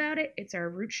wooey about it, it's our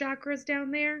root chakras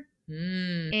down there.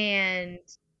 And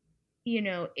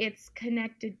it's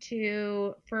connected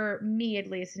to, for me at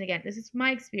least, and again, this is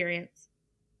my experience,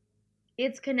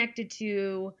 it's connected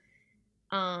to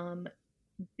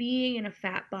being in a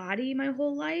fat body my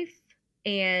whole life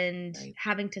and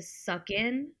having to suck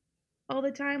in all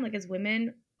the time. Like as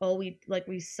women,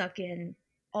 we suck in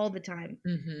all the time,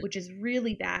 which is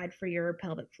really bad for your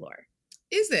pelvic floor.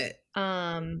 Is it?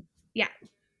 Yeah.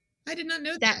 I did not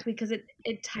know that because it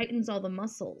tightens all the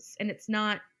muscles, and it's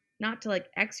not to like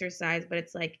exercise, but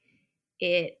it's like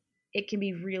it can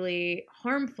be really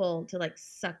harmful to like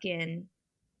suck in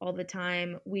all the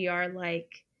time. We are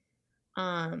like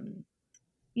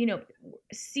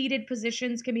seated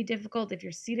positions can be difficult if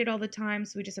you're seated all the time,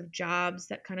 so we just have jobs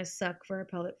that kind of suck for our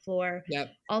pelvic floor.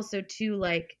 Yep. Also too,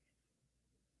 like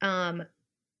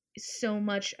so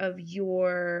much of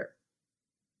your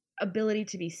ability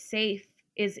to be safe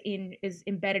is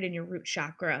embedded in your root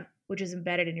chakra, which is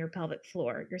embedded in your pelvic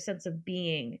floor. Your sense of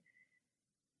being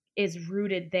is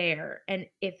rooted there, and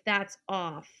if that's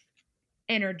off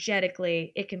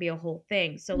energetically, it can be a whole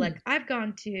thing. So like I've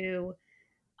gone to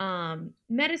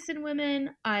medicine women,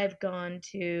 I've gone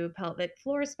to pelvic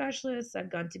floor specialists,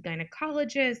 I've gone to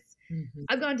gynecologists,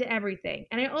 I've gone to everything.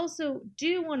 And I also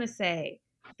do want to say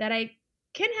that I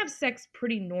can have sex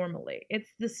pretty normally.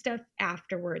 It's the stuff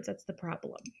afterwards that's the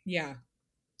problem. Yeah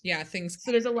things.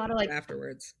 So there's a lot of like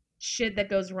afterwards shit that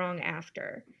goes wrong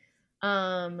after,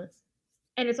 and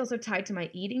it's also tied to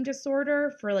my eating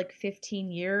disorder. For like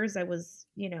 15 years I was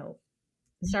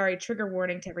sorry, trigger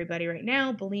warning to everybody right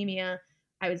now, bulimia.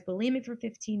 I was bulimic for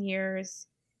 15 years,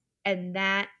 and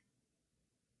that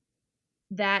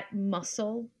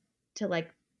muscle to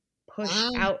like push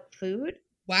out food,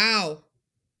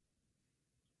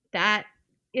 that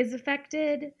is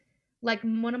affected. Like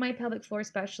one of my pelvic floor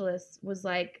specialists was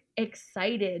like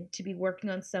excited to be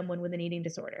working on someone with an eating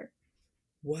disorder.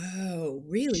 Whoa,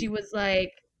 really? She was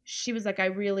like, I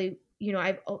really,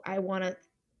 I want to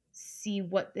see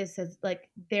what this is like.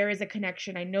 There is a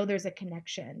connection. I know there's a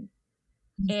connection.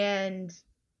 And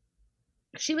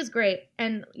she was great.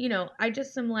 And, I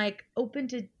just am like open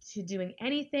to doing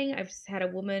anything. I've just had a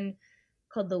woman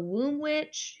called the Womb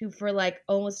Witch who for like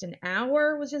almost an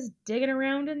hour was just digging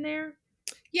around in there.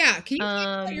 Yeah. Can you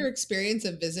talk about your experience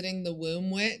of visiting the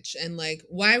Womb Witch and like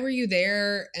why were you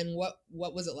there and what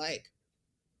was it like?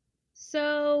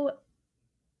 So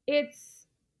it's,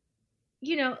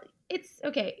 it's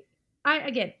okay.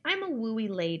 I'm a wooey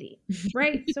lady,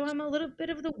 right? So I'm a little bit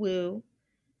of the woo.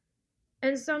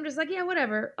 And so I'm just like, yeah,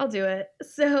 whatever, I'll do it.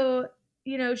 So,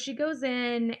 she goes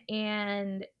in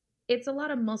and it's a lot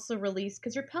of muscle release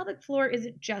because your pelvic floor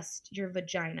isn't just your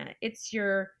vagina. It's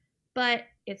your butt,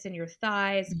 it's in your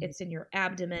thighs, it's in your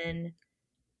abdomen.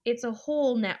 It's a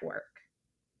whole network.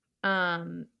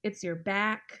 It's your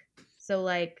back. So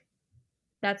like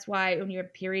that's why when you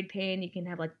have period pain, you can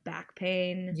have like back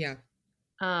pain. Yeah.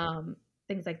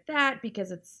 Things like that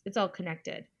because it's all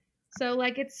connected. So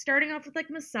like it's starting off with like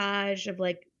massage of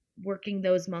like working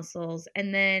those muscles,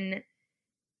 and then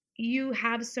you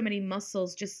have so many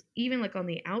muscles just even like on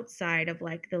the outside of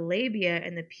like the labia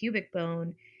and the pubic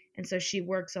bone, and so she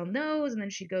works on those and then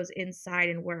she goes inside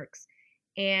and works.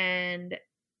 And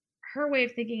her way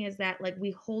of thinking is that like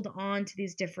we hold on to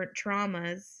these different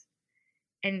traumas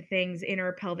and things in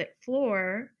our pelvic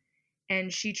floor,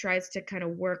 and she tries to kind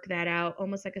of work that out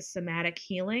almost like a somatic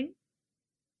healing.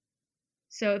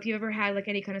 So if you ever had like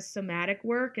any kind of somatic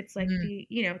work, it's like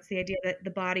it's the idea that the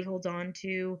body holds on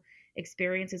to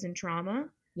experiences and trauma.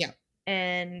 Yeah.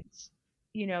 And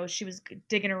she was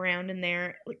digging around in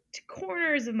there like to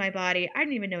corners of my body I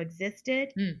didn't even know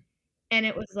existed. And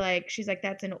it was like she's like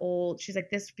she's like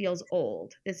this feels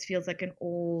old. This feels like an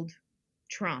old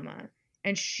trauma.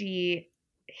 And she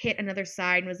hit another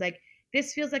side and was like,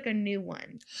 this feels like a new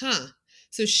one. Huh.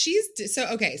 So she's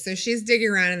digging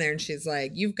around in there and she's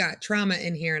like, you've got trauma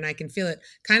in here and I can feel it.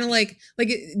 Kind of like,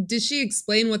 did she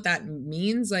explain what that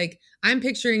means? Like, I'm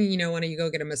picturing, when you go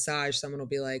get a massage, someone will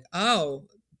be like, oh,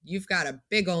 you've got a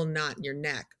big old knot in your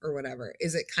neck or whatever.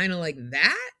 Is it kind of like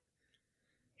that?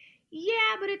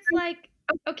 Yeah, but it's like,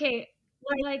 okay,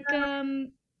 like,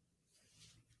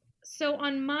 so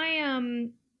on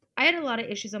my, I had a lot of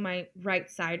issues on my right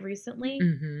side recently.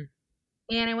 Mm-hmm.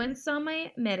 And I went and saw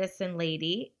my medicine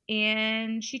lady,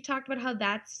 and she talked about how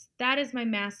that is my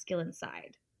masculine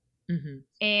side. Mm-hmm.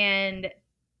 And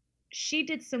she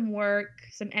did some work,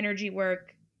 some energy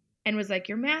work, and was like,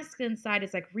 your masculine side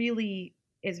is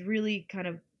really kind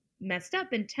of messed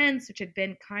up and tense, which had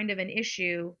been kind of an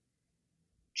issue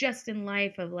just in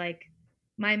life of like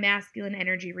my masculine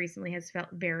energy recently has felt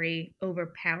very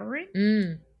overpowering.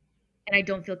 And I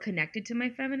don't feel connected to my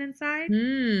feminine side.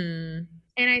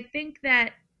 And I think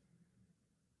that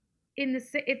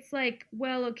it's like,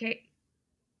 well, okay,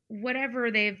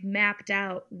 whatever they've mapped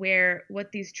out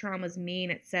what these traumas mean,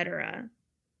 etc.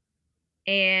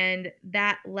 And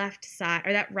that left side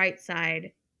or that right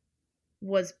side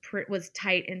was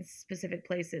tight in specific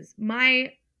places.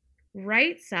 My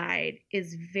right side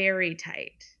is very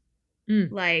tight.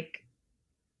 Like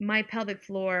my pelvic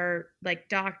floor, like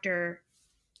doctor,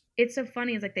 it's so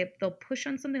funny. It's like they'll push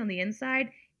on something on the inside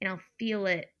and I'll feel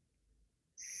it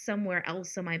somewhere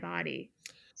else in my body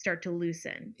start to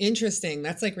loosen. Interesting.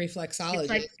 That's like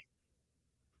reflexology.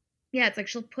 It's like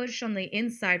she'll push on the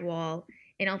inside wall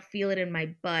and I'll feel it in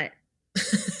my butt,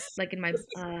 like in my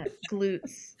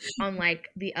glutes on like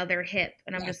the other hip.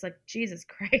 And I'm just like, Jesus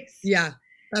Christ. Yeah,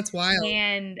 that's wild.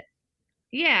 And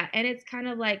and it's kind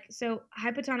of like, so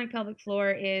hypotonic pelvic floor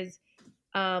is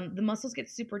the muscles get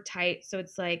super tight. So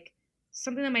it's like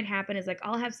something that might happen is like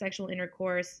I'll have sexual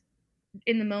intercourse.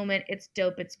 In the moment, it's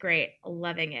dope, it's great,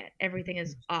 loving it, everything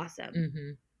is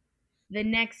awesome. The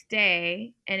next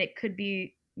day, and it could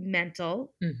be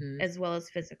mental as well as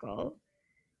physical,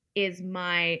 is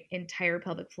my entire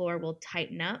pelvic floor will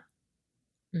tighten up.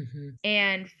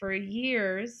 And for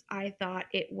years I thought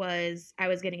I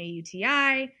was getting a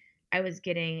UTI, I was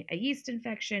getting a yeast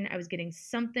infection, I was getting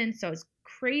something, so I was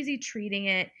crazy treating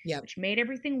it, which made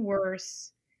everything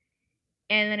worse.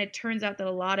 And then it turns out that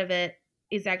a lot of it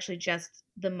is actually just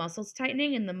the muscles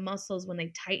tightening, and the muscles, when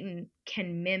they tighten,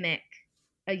 can mimic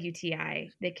a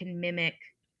UTI. They can mimic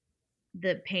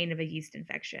the pain of a yeast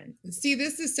infection. See,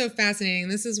 this is so fascinating.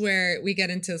 This is where we get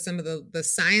into some of the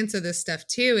science of this stuff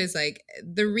too, is like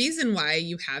the reason why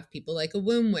you have people like a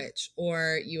womb witch,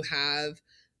 or you have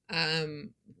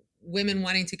women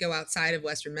wanting to go outside of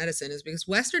Western medicine, is because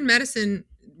Western medicine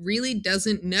really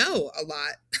doesn't know a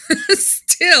lot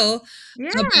still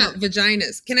about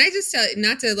vaginas. Can I just tell you,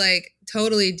 not to like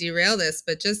totally derail this,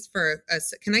 but just for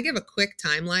us, can I give a quick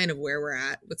timeline of where we're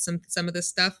at with some of this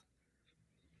stuff?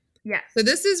 Yes. So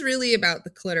this is really about the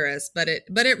clitoris, but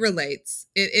it relates.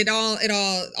 It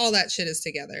all that shit is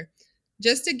together.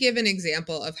 Just to give an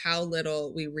example of how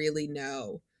little we really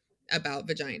know about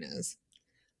vaginas.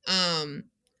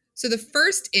 So the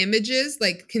first images,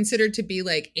 like considered to be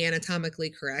like anatomically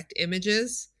correct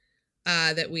images,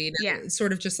 that we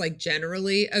sort of just like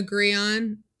generally agree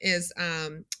on is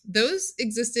those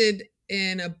existed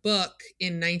in a book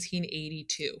in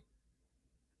 1982.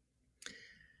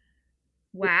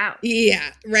 Wow.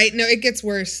 Yeah, right. No, it gets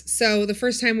worse. So the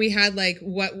first time we had like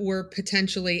what were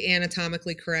potentially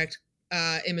anatomically correct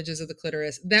images of the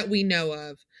clitoris that we know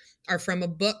of are from a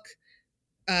book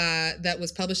that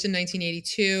was published in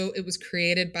 1982. It was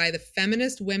created by the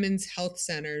Feminist Women's Health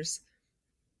Centers.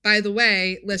 By the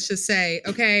way, let's just say,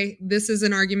 okay, this is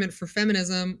an argument for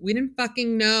feminism. We didn't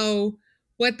fucking know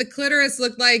what the clitoris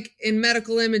looked like in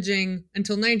medical imaging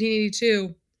until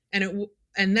 1982,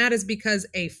 and that is because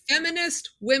a feminist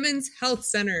women's health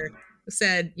center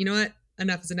said, you know what,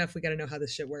 enough is enough. We got to know how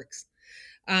this shit works.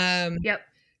 Yep.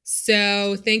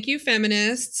 So thank you,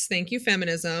 feminists. Thank you,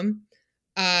 feminism.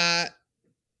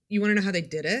 You want to know how they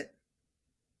did it?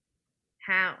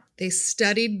 How? They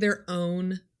studied their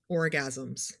own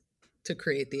orgasms to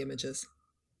create the images.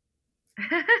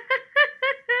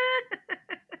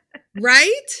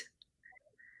 Right?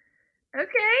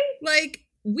 Okay. Like,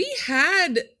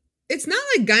 it's not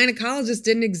like gynecologists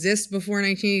didn't exist before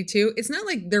 1982. It's not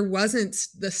like there wasn't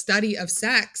the study of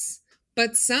sex,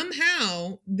 but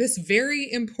somehow this very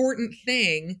important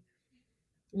thing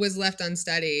was left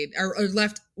unstudied or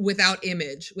left without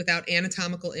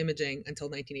anatomical imaging until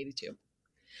 1982.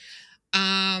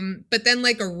 But then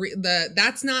like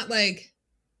that's not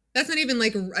even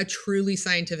like a truly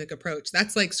scientific approach.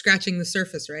 That's like scratching the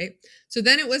surface, right? So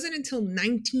then it wasn't until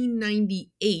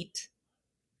 1998,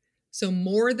 so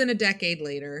more than a decade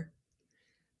later,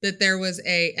 that there was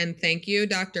and thank you,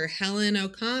 Dr. Helen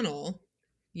O'Connell,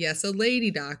 yes, a lady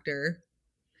doctor,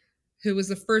 who was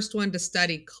the first one to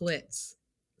study the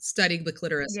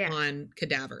clitoris on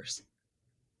cadavers.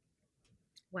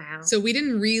 Wow. So we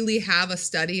didn't really have a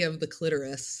study of the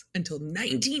clitoris until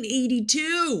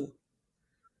 1982.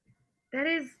 That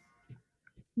is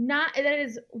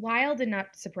wild and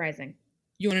not surprising.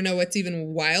 You want to know what's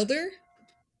even wilder?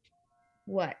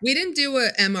 What? We didn't do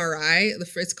a MRI.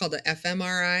 It's called an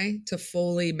fMRI to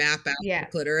fully map out the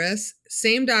clitoris.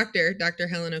 Same doctor, Dr.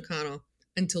 Helen O'Connell,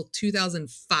 until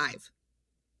 2005.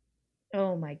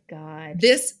 Oh my God.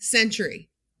 This century.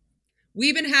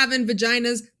 We've been having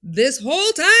vaginas this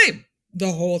whole time.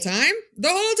 The whole time? The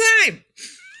whole time.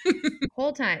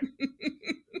 Whole time.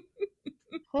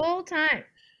 Whole time.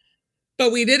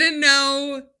 But we didn't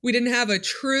have a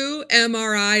true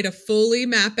MRI to fully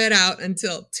map it out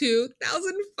until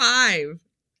 2005.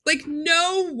 Like,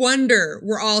 no wonder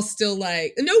we're all still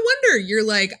like, no wonder you're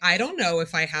like, I don't know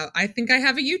if I think I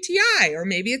have a UTI, or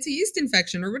maybe it's a yeast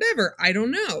infection or whatever. I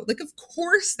don't know. Like, of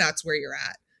course that's where you're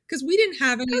at. Because we didn't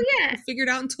have anything figured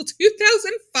out until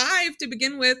 2005 to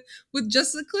begin with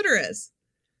just the clitoris.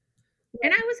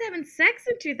 And I was having sex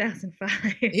in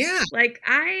 2005. Yeah. Like,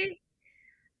 I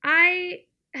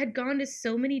had gone to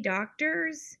so many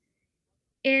doctors,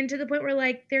 and to the point where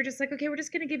like they're just like, okay, we're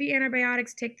just going to give you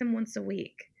antibiotics, take them once a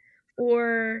week,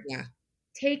 or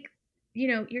take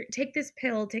this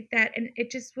pill, take that. And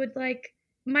it just would like,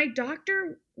 my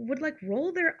doctor would like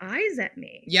roll their eyes at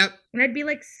me. Yep. And I'd be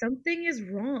like, something is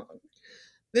wrong.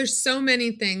 There's so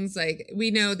many things, like,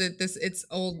 we know that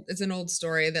it's an old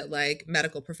story that like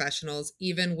medical professionals,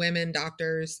 even women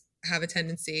doctors, have a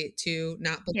tendency to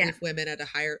not believe women at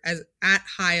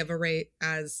high of a rate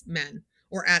as men,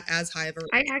 or at as high of a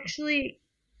rate.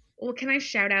 Can I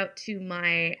shout out to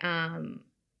my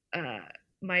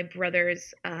my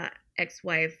brother's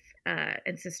ex-wife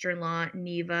and sister-in-law,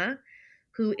 Neva,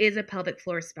 who is a pelvic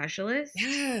floor specialist.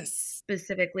 Yes.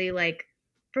 Specifically like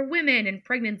for women and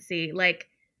pregnancy. Like,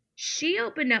 she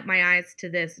opened up my eyes to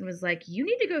this and was like, you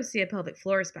need to go see a pelvic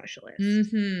floor specialist.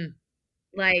 Mm-hmm.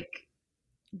 Like,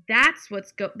 that's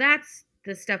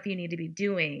the stuff you need to be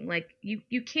doing. Like,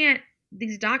 you can't,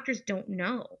 these doctors don't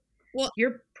know. Well,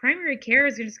 your primary care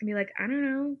is just gonna be like, I don't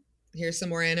know, here's some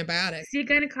more antibiotics. See a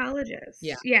gynecologist.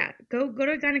 Yeah. Go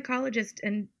to a gynecologist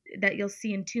and that you'll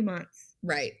see in 2 months.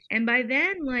 Right. And by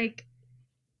then, like,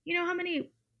 you know how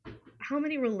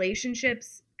many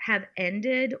relationships have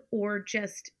ended, or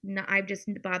I've just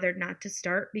bothered not to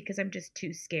start because I'm just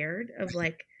too scared of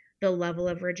like the level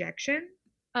of rejection.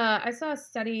 I saw a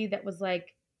study that was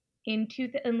like in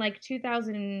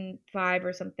 2005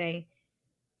 or something,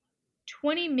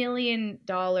 $20 million,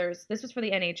 this was for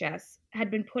the NHS, had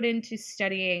been put into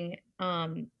studying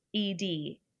ED.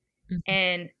 Mm-hmm.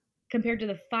 And compared to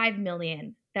the 5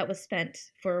 million that was spent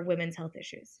for women's health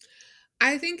issues.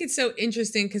 I think it's so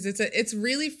interesting because it's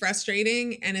really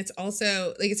frustrating, and it's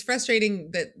also like it's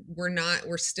frustrating that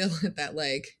we're still at that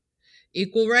like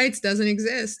equal rights doesn't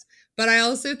exist. But I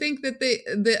also think that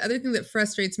the other thing that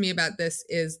frustrates me about this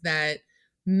is that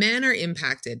men are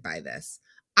impacted by this.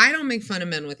 I don't make fun of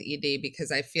men with ED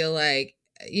because I feel like,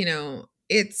 you know,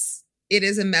 it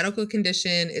is a medical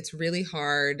condition. It's really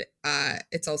hard.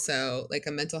 It's also like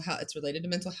a mental health. It's related to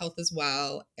mental health as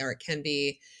well, or it can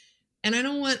be. And I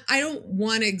don't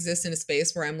want to exist in a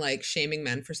space where I'm like shaming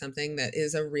men for something that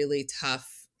is a really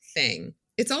tough thing.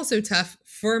 It's also tough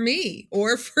for me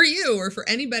or for you or for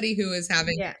anybody who is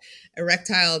having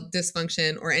erectile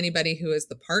dysfunction, or anybody who is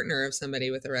the partner of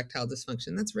somebody with erectile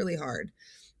dysfunction. That's really hard.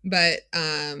 But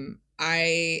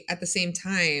I, at the same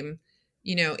time,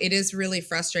 you know, it is really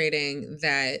frustrating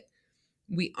that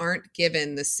we aren't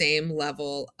given the same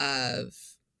level of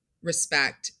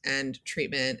respect and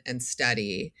treatment and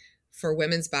study for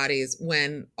women's bodies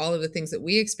when all of the things that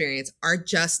we experience are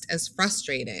just as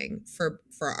frustrating for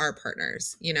our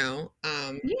partners, you know?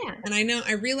 And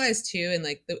I realize too, and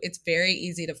like, it's very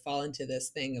easy to fall into this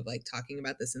thing of like talking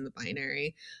about this in the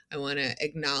binary. I want to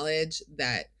acknowledge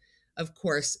that, of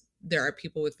course, there are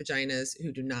people with vaginas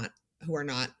who are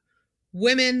not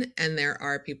women, and there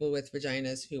are people with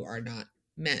vaginas who are not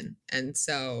men. And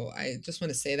so I just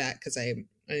want to say that because I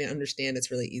understand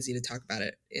it's really easy to talk about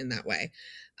it in that way.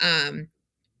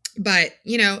 But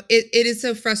you know, it is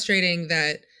so frustrating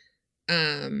that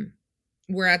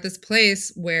we're at this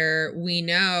place where we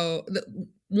know that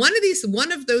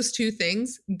one of those two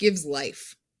things gives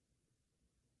life.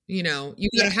 You know, you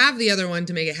got to have the other one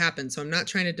to make it happen. So I'm not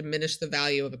trying to diminish the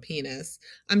value of a penis.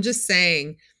 I'm just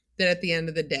saying that at the end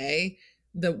of the day,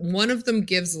 the one of them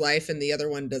gives life and the other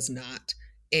one does not.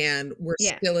 And we're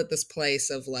still at this place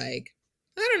of like,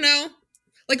 I don't know,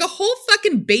 like a whole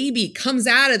fucking baby comes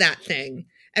out of that thing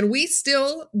and we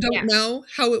still don't know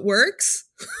how it works.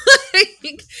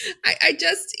 Like, I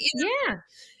just, you know,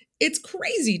 it's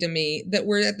crazy to me that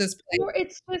we're at this place. Or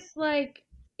it's just like,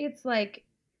 it's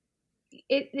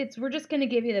we're just going to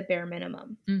give you the bare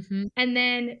minimum. Mm-hmm. And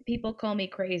then people call me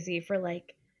crazy for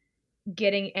like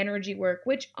getting energy work,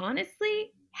 which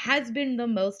honestly has been the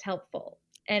most helpful.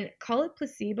 And call it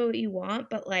placebo what you want,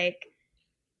 but like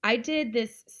I did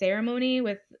this ceremony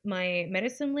with my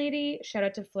medicine lady. Shout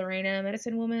out to Florena,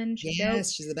 medicine woman. She's dope.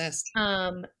 She's the best.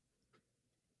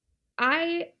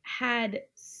 I had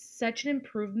such an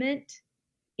improvement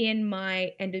in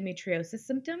my endometriosis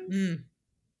symptoms.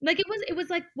 Like it was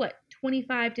like what,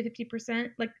 25 to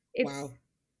 50%. Like it's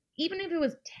even if it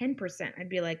was 10%, I'd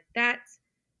be like, that's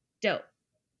dope.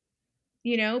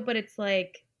 You know, but it's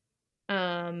like,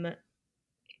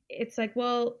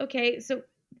 well, okay, so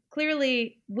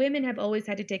clearly women have always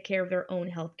had to take care of their own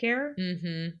health care.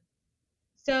 Mm-hmm.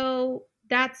 So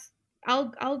that's,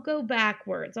 I'll go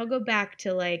backwards. I'll go back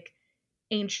to like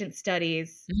ancient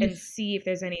studies and see if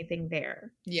there's anything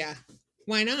there. Yeah.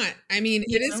 Why not? I mean,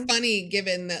 it is funny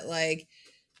given that like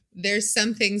there's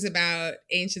some things about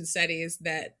ancient studies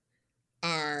that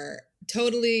are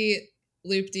totally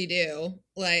loop-de-doo.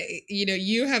 Like, you know,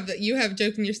 you have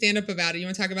joked in your stand-up about it. You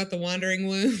want to talk about the wandering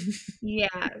womb?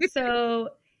 Yeah. So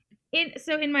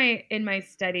in my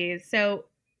studies,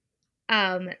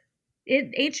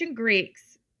 ancient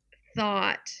Greeks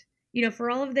thought, you know, for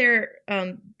all of their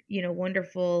you know,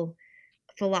 wonderful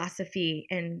philosophy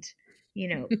and, you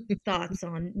know, thoughts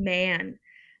on man,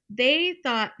 they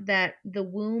thought that the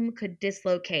womb could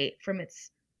dislocate from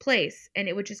its place and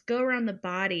it would just go around the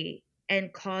body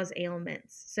and cause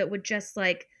ailments. So it would just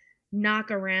like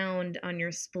knock around on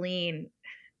your spleen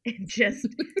and just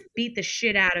beat the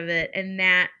shit out of it. And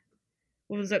that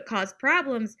was what caused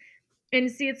problems.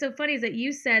 And see, it's so funny is that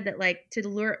you said that like to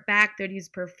lure it back, they'd use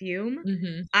perfume.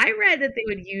 Mm-hmm. I read that they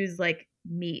would use like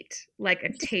meat, like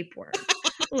a tapeworm,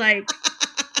 like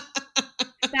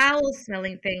foul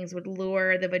smelling things would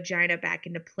lure the vagina back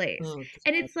into place. Oh,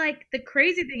 and it's like, the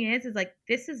crazy thing is like,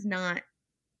 this is not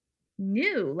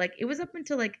new. Like it was up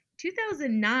until like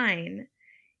 2009,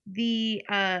 the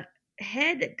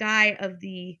head guy of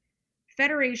the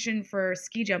Federation for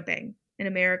Ski Jumping in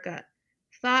America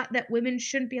thought that women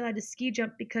shouldn't be allowed to ski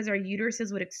jump because our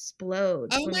uteruses would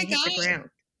explode when we hit the ground.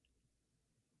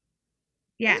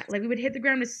 Yeah, what? Like we would hit the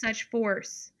ground with such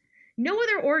force. No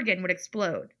other organ would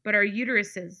explode, but our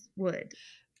uteruses would.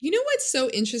 You know what's so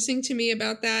interesting to me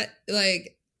about that?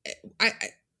 Like, I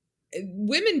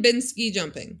women been ski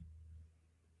jumping.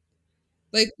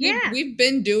 Like, we've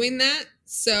been doing that.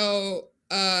 So,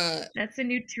 that's a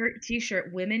new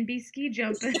t-shirt. Women be ski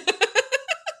jumping.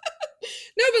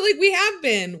 No, but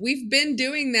like we've been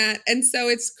doing that. And so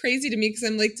it's crazy to me because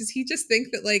I'm like, does he just think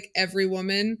that like every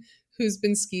woman who's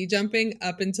been ski jumping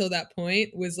up until that point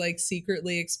was like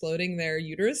secretly exploding their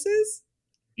uteruses?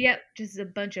 Yep, just a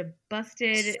bunch of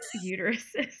busted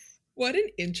uteruses. What an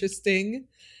interesting,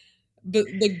 but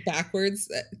like backwards.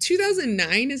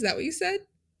 2009, is that what you said?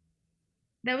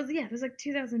 That was, yeah, it was like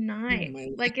 2009.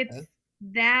 Oh Like it's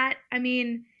that, I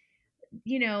mean,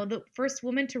 you know, the first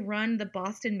woman to run the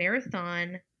Boston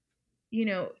Marathon, you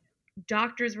know,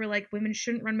 doctors were like, women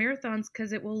shouldn't run marathons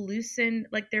because it will loosen,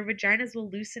 like their vaginas will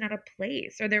loosen out of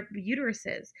place or their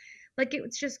uteruses. Like it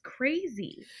was just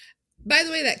crazy. By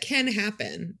the way, that can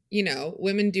happen. You know,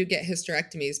 women do get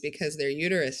hysterectomies because their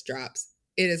uterus drops.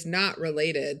 It is not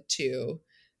related to.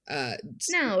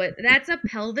 No, that's a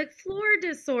pelvic floor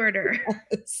disorder.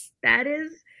 Yes. That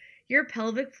is, your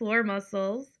pelvic floor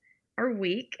muscles are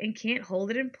weak and can't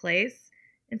hold it in place.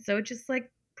 And so it just like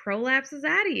prolapses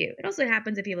out of you. It also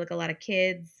happens if you have like a lot of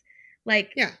kids.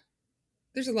 Like, yeah,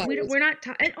 there's a lot. We're not,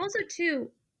 and also too,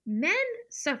 men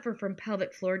suffer from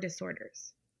pelvic floor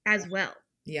disorders as well.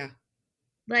 Yeah.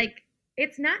 Like,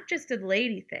 it's not just a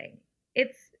lady thing.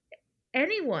 It's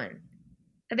anyone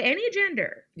of any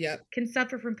gender can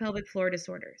suffer from pelvic floor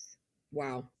disorders.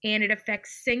 Wow. And it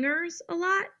affects singers a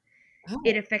lot. Oh.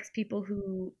 It affects people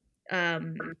who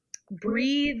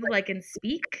breathe like and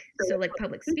speak. So like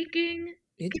public speaking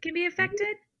can be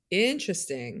affected.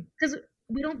 Interesting. Because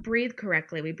we don't breathe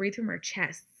correctly. We breathe from our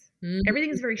chests. Mm-hmm.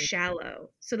 Everything is very shallow.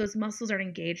 So those muscles aren't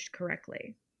engaged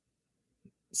correctly.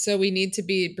 So we need to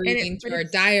be breathing through our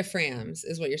diaphragms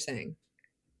is what you're saying.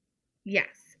 Yes.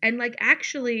 And like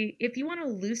actually, if you want to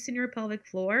loosen your pelvic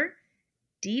floor,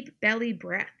 deep belly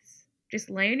breaths. Just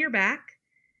lay on your back,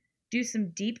 do some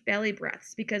deep belly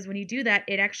breaths, because when you do that,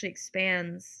 it actually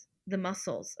expands the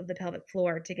muscles of the pelvic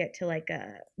floor to get to like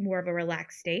a more of a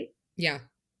relaxed state. Yeah.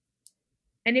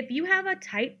 And if you have a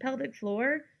tight pelvic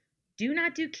floor, do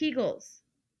not do Kegels.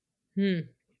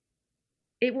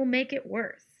 It will make it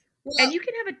worse. Well, and you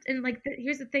can have a, and like,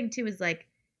 here's the thing too, is like,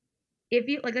 if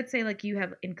you, like, let's say like you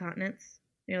have incontinence,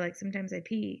 you're like, sometimes I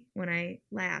pee when I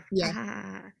laugh.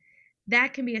 Yeah.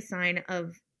 That can be a sign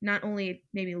of not only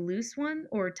maybe loose one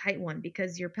or tight one,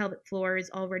 because your pelvic floor is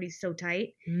already so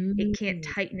tight, it can't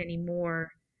tighten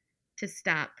anymore to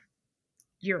stop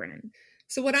urine.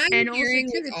 So what I'm hearing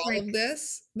with all of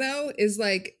this, though, is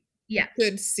like, you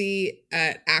could see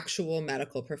an actual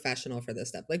medical professional for this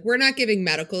stuff. Like, we're not giving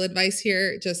medical advice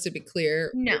here, just to be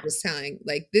clear. No. We're just telling,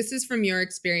 like, this is from your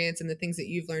experience and the things that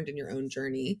you've learned in your own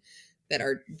journey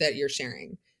that you're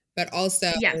sharing. But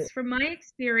also, yes, from my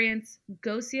experience,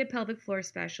 go see a pelvic floor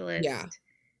specialist. Yeah.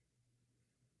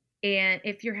 And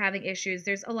if you're having issues,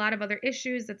 there's a lot of other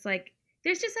issues. That's like,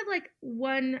 there's just like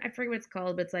one, I forget what it's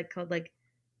called, but it's like called like,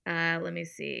 let me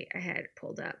see, I had it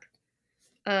pulled up.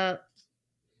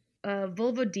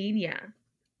 Vulvodynia.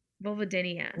 What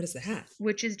is that?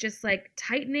 Which is just like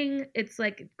tightening. It's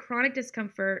like chronic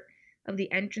discomfort of the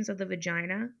entrance of the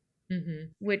vagina,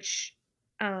 which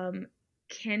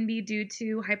can be due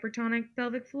to hypertonic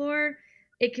pelvic floor.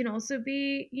 It can also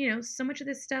be, you know, so much of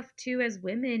this stuff too as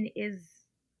women is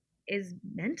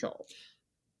mental.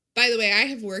 By the way, I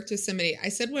have worked with somebody. I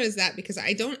said, what is that? Because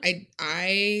I don't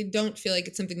feel like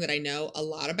it's something that I know a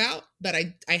lot about, but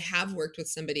I have worked with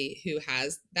somebody who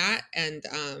has that. And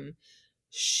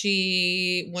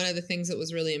one of the things that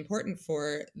was really important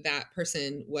for that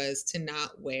person was to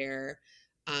not wear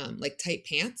like tight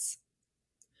pants,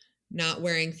 not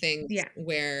wearing things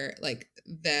where like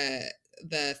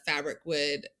the fabric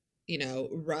would, you know,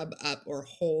 rub up or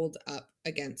hold up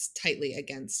tightly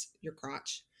against your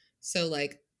crotch. So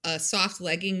like a soft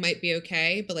legging might be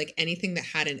okay, but like anything that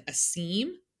had a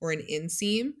seam or an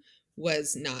inseam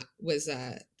was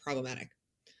problematic.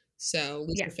 So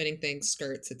loose fitting things,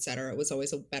 skirts, etc., was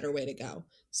always a better way to go.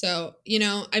 So, you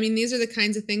know, I mean, these are the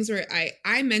kinds of things where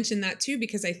I mention that too,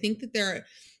 because I think that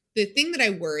the thing that I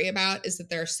worry about is that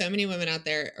there are so many women out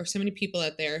there, or so many people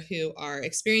out there, who are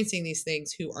experiencing these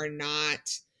things, who are not,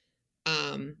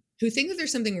 who think that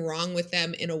there's something wrong with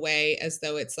them in a way as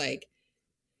though it's like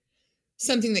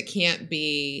something that can't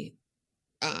be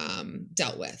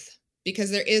dealt with,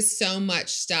 because there is so much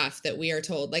stuff that we are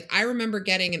told. Like, I remember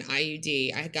getting an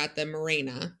IUD. I got the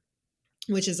Mirena,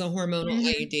 which is a hormonal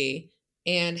IUD,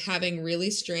 and having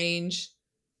really strange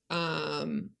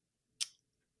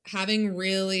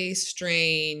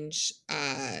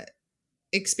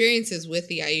experiences with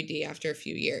the IUD after a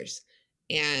few years.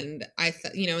 And I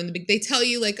thought, you know, they tell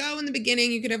you like, oh, in the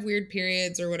beginning you could have weird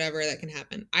periods or whatever that can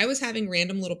happen. I was having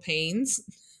random little pains,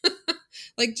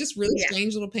 like just really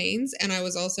strange little pains. And I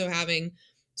was also having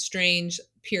strange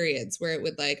periods where it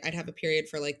would like, I'd have a period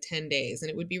for like 10 days and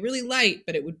it would be really light,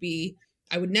 but it would be,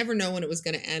 I would never know when it was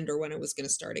going to end or when it was going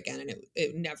to start again. And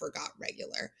it never got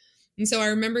regular. And so I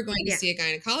remember going to see a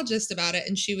gynecologist about it.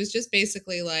 And she was just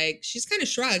basically like, she's kind of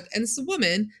shrugged, and it's a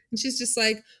woman. And she's just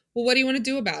like, well, what do you want to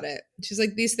do about it? She's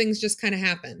like, these things just kind of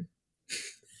happen.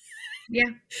 Yeah.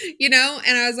 You know?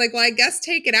 And I was like, well, I guess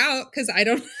take it out. Cause I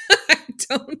don't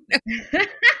know.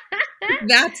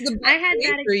 That's the best I had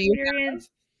that experience.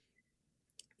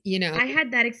 You know, I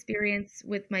had that experience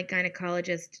with my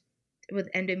gynecologist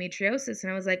with endometriosis.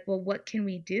 And I was like, well, what can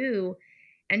we do?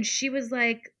 And she was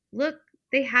like, look,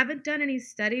 they haven't done any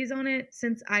studies on it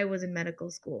since I was in medical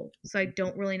school. So I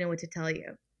don't really know what to tell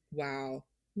you. Wow.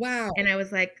 And I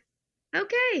was like,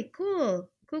 okay, cool.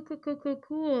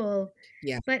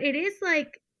 Yeah. But it is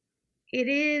like,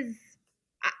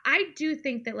 I do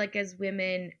think that like as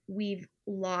women, we've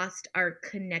lost our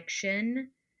connection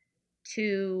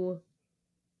to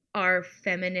our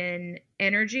feminine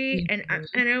energy. And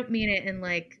I don't mean it in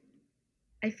like,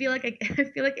 I feel like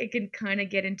I can kind of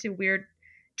get into weird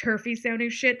turfy sounding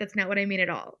shit. That's not what I mean at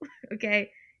all.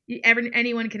 Okay.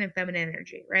 Anyone can have feminine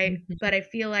energy, right? But I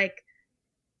feel like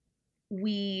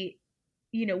we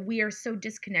are so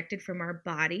disconnected from our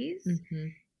bodies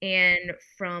and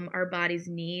from our body's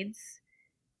needs.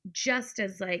 Just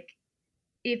as like,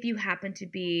 if you happen to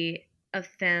be a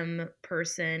femme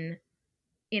person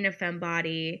in a femme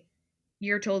body,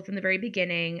 you're told from the very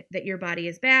beginning that your body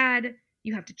is bad.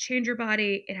 You have to change your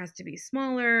body. It has to be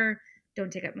smaller.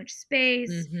 Don't take up much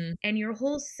space. And your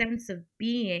whole sense of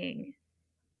being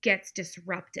gets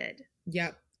disrupted.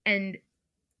 Yep. And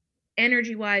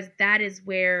energy-wise, that is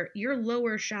where your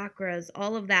lower chakras,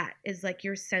 all of that is like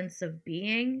your sense of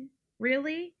being,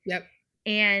 really. Yep.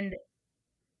 And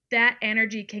that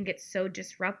energy can get so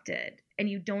disrupted and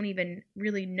you don't even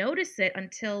really notice it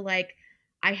until like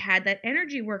I had that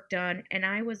energy work done and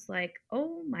I was like,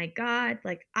 oh my God,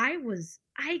 like I was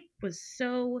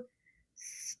so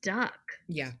stuck.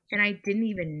 Yeah. And I didn't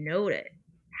even notice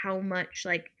how much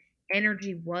like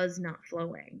energy was not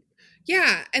flowing.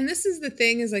 Yeah. And this is the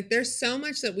thing is like, there's so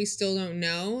much that we still don't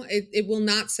know. It will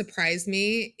not surprise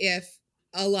me if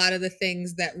a lot of the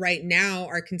things that right now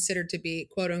are considered to be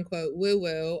quote unquote woo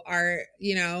woo are,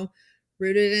 you know,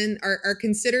 rooted in are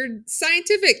considered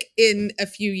scientific in a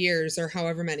few years or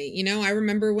however many. You know, I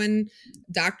remember when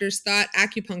doctors thought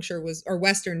acupuncture was, or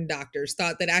Western doctors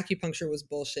thought that acupuncture was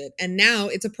bullshit. And now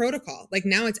it's a protocol. Like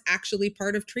now it's actually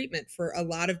part of treatment for a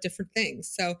lot of different things.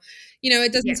 So, you know,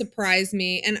 it doesn't surprise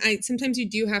me. And sometimes you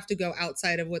do have to go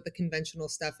outside of what the conventional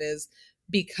stuff is,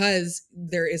 because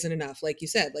there isn't enough, like you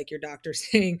said, like your doctor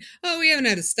saying, oh, we haven't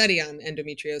had a study on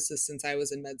endometriosis since I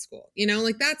was in med school. You know,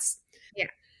 like that's,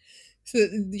 so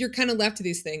you're kind of left to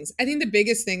these things. I think the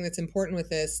biggest thing that's important with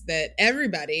this, that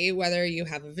everybody, whether you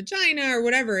have a vagina or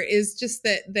whatever, is just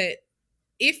that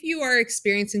if you are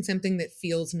experiencing something that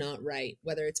feels not right,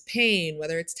 whether it's pain,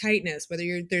 whether it's tightness,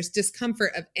 whether there's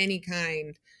discomfort of any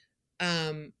kind,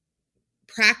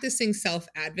 practicing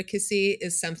self-advocacy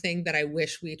is something that I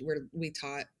wish we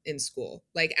taught in school.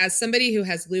 Like as somebody who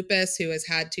has lupus, who has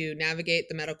had to navigate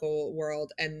the medical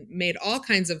world and made all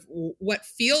kinds of what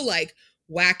feel like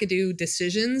wackadoo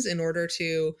decisions in order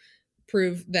to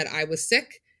prove that I was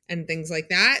sick and things like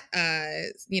that.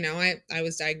 You know, I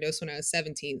was diagnosed when I was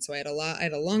 17, so I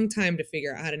had a long time to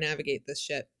figure out how to navigate this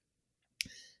shit.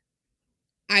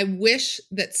 I wish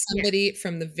that somebody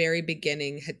from the very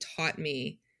beginning had taught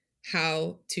me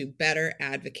how to better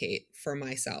advocate for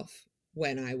myself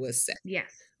when I was sick.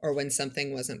 Or when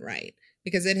something wasn't right.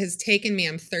 Because it has taken me,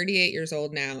 I'm 38 years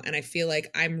old now, and I feel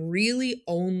like I'm really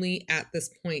only at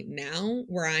this point now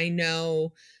where I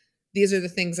know these are the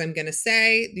things I'm going to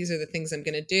say. These are the things I'm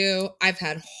going to do. I've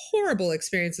had horrible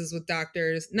experiences with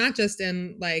doctors, not just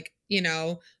in like, you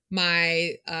know,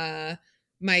 my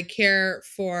care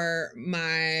for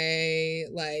my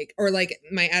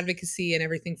my advocacy and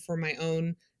everything for my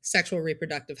own sexual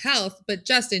reproductive health, but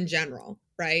just in general.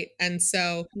 Right. And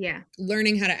so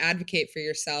learning how to advocate for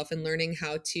yourself and learning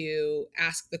how to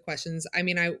ask the questions. I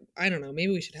mean, I don't know,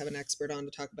 maybe we should have an expert on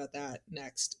to talk about that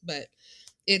next, but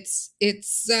it's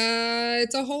a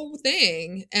whole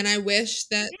thing. And I wish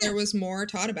that there was more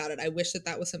taught about it. I wish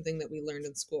that was something that we learned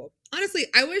in school. Honestly,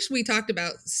 I wish we talked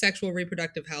about sexual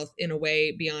reproductive health in a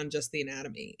way beyond just the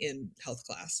anatomy in health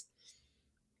class.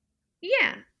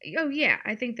 Yeah. Oh yeah.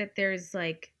 I think that there is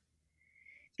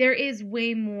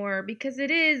way more, because it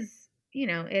is, you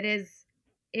know, it is,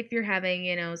 if you're having,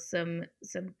 you know, some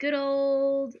good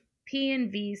old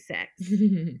P&V sex,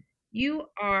 you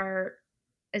are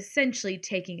essentially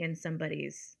taking in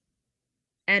somebody's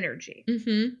energy.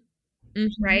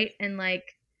 Right? And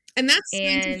like, And that's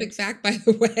scientific fact, by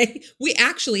the way. We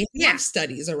actually have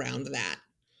studies around that.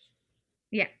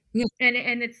 Yeah.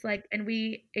 And it's like, and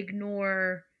we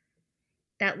ignore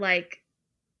that, like,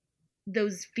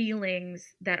 those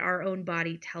feelings that our own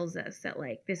body tells us that,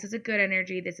 like, this is a good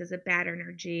energy, this is a bad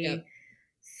energy,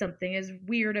 something is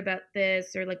weird about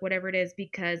this, or like whatever it is,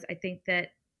 because I think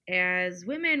that as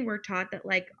women, we're taught that,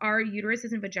 like, our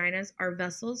uteruses and vaginas are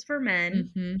vessels for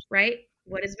men, right?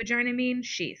 What does vagina mean?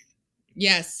 Sheath.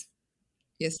 Yes.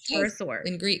 Yes. For a sword.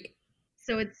 In Greek.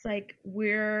 So it's like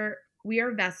we are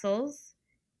vessels,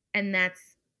 and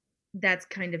that's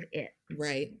kind of it.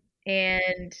 Right.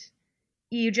 And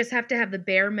you just have to have the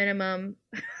bare minimum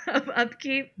of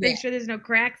upkeep. Make sure there's no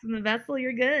cracks in the vessel.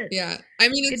 You're good. Yeah. I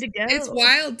mean, it's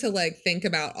wild to, like, think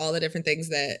about all the different things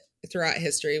that throughout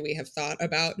history we have thought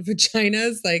about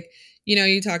vaginas. Like, you know,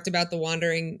 you talked about the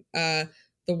wandering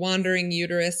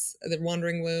uterus, the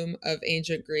wandering womb of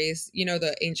ancient Greece, you know,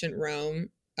 the ancient Rome.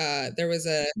 There was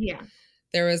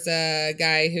a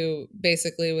guy who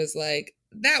basically was like,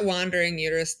 that wandering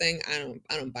uterus thing, I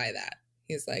don't buy that.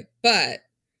 He's like, but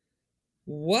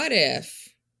what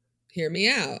if, hear me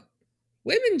out,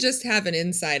 women just have an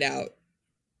inside out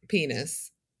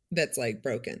penis that's, like,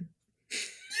 broken.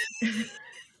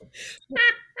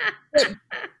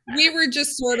 We were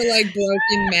just sort of like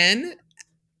broken men.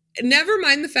 Never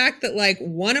mind the fact that, like,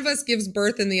 one of us gives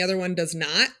birth and the other one does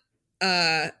not.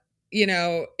 You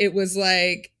know, it was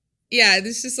like, yeah,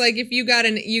 it's just like, if you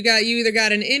either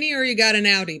got an innie or you got an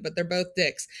outie, but they're both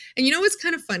dicks. And you know what's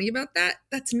kind of funny about that?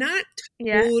 That's not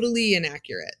totally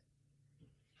inaccurate.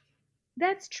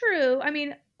 That's true. I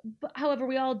mean, however,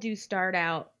 we all do start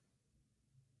out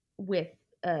with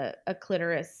a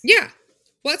clitoris. Yeah.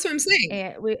 Well, that's what I'm saying.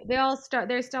 And they all start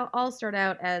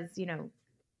out as, you know,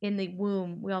 in the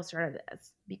womb. We all start out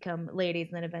as become ladies,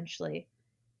 and then eventually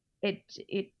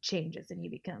it changes, and you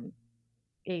become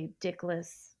a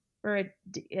dickless or a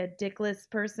dickless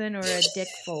person or a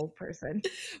dickful person.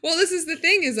 Well, this is the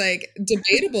thing, is, like,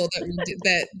 debatable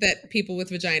that people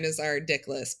with vaginas are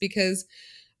dickless, because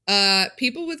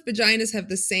people with vaginas have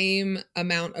the same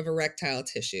amount of erectile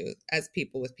tissue as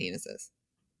people with penises.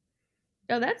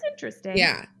 Oh, that's interesting.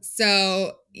 Yeah.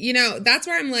 So, you know, that's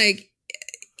where I'm like,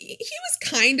 he was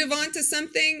kind of onto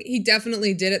something. He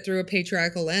definitely did it through a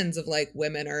patriarchal lens of, like,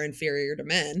 women are inferior to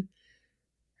men.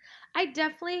 I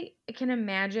definitely can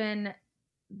imagine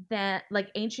that, like,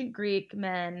 ancient Greek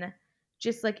men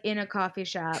just, like, in a coffee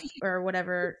shop or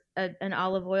whatever, an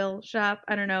olive oil shop.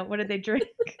 I don't know. What did they drink?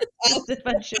 Just a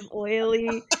bunch of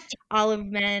oily olive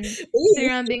men sitting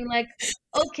around being like,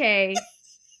 okay,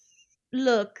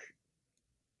 look,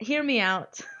 hear me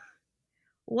out.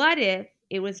 What if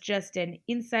it was just an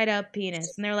inside out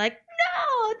penis? And they're like,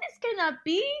 no, this cannot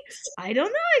be. I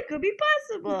don't know. It could be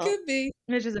possible. It could be.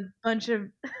 And it's just a bunch of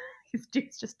these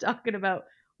dudes just talking about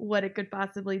what it could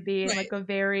possibly be in, like, a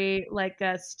very, like,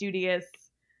 a studious,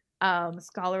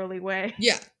 scholarly way.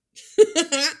 Yeah.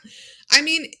 I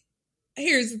mean,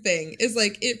 here's the thing, is,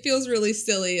 like, it feels really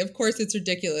silly. Of course, it's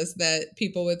ridiculous that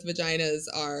people with vaginas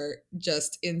are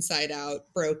just inside out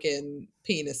broken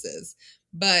penises.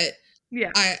 But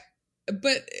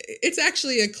but it's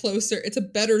actually it's a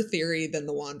better theory than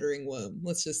the wandering womb.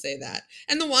 Let's just say that.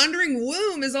 And the wandering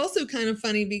womb is also kind of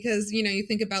funny because, you know, you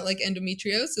think about, like,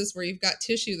 endometriosis, where you've got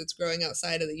tissue that's growing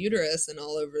outside of the uterus and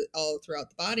all throughout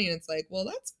the body. And it's like, well,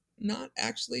 that's not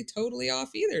actually totally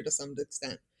off either to some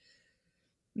extent.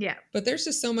 Yeah. But there's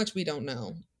just so much we don't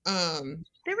know.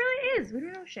 There really is. We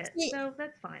don't know shit. So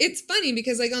that's fine. It's funny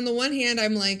because, like, on the one hand,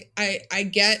 I'm like, I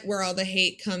get where all the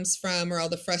hate comes from, or all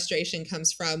the frustration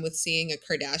comes from with seeing a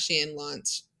Kardashian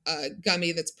launch a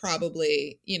gummy that's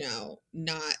probably, you know,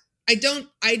 not,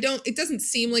 it doesn't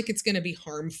seem like it's going to be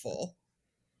harmful.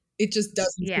 It just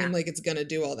doesn't seem like it's going to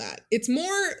do all that. It's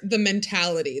more the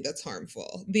mentality that's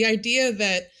harmful. The idea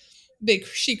that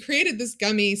she created this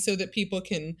gummy so that people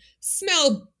can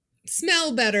smell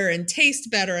better and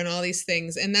taste better and all these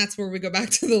things. And that's where we go back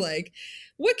to the, like,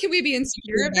 what can we be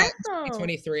insecure about in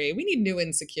 2023? We need new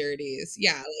insecurities.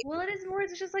 Yeah. Like, well, it is more,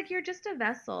 it's just like, you're just a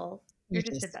vessel. You're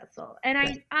just a vessel.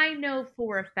 And I know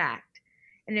for a fact,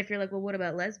 and if you're like, well, what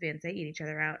about lesbians? They eat each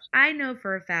other out. I know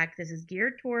for a fact this is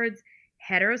geared towards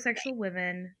heterosexual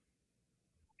women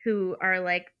who are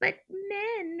like, but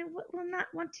men will not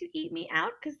want to eat me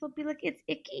out because they'll be like, it's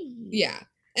icky. Yeah.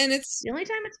 And it's the only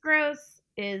time it's gross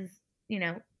is, you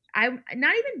know, I'm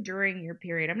not even during your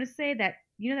period. I'm going to say that,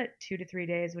 you know, that 2 to 3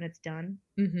 days when it's done.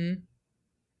 Mm-hmm.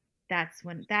 That's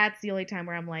the only time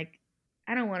where I'm like,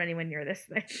 I don't want anyone near this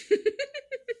thing.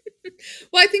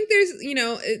 Well, I think there's, you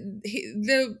know,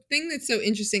 the thing that's so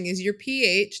interesting is your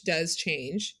pH does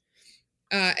change.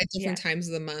 at different times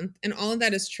of the month. And all of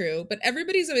that is true. But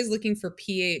everybody's always looking for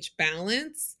pH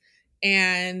balance.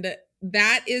 And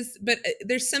that is, but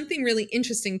there's something really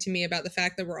interesting to me about the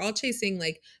fact that we're all chasing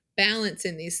like balance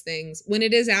in these things when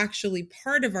it is actually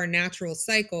part of our natural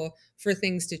cycle for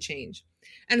things to change.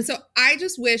 And so I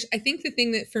think the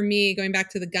thing that for me, going back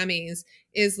to the gummies,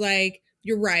 is like,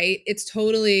 you're right. It's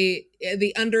totally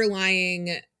the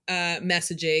underlying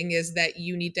messaging is that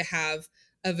you need to have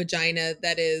a vagina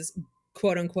that is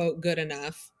quote unquote good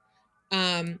enough.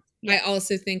 I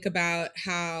also think about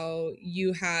how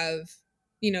you have,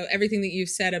 everything that you've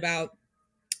said about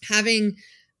having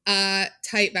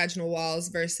tight vaginal walls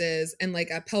versus, and like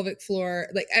a pelvic floor,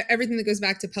 like everything that goes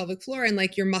back to pelvic floor and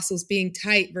like your muscles being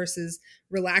tight versus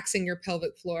relaxing your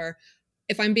pelvic floor.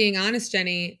 If I'm being honest,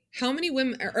 Jenny, how many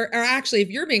women, or actually if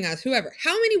you're being honest, whoever,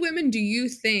 how many women do you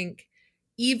think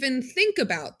even think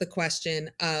about the question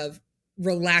of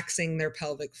relaxing their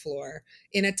pelvic floor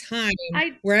in a time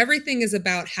where everything is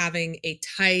about having a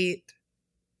tight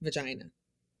vagina?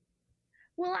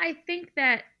 Well, I think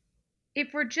that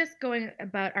if we're just going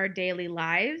about our daily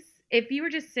lives, if you were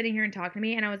just sitting here and talking to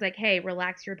me and I was like, hey,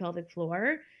 relax your pelvic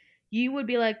floor, you would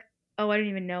be like, oh, I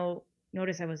didn't even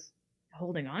notice I was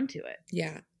holding on to it.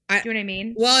 Yeah. Do you know what I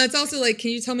mean? Well, it's also like,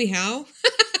 can you tell me how?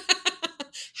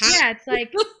 Yeah, it's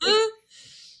like,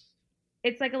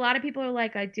 it's like a lot of people are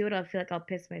like, I do it, I'll feel like I'll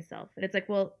piss myself. And it's like,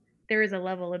 well, there is a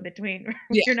level in between where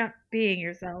you're not being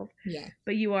yourself. Yeah.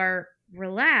 But you are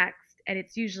relaxed. And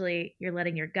it's usually you're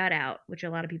letting your gut out, which a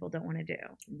lot of people don't want to do.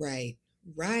 Right.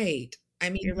 Right. I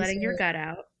mean, you're letting your gut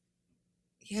out.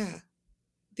 Yeah.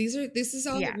 This is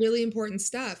all really important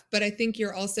stuff. But I think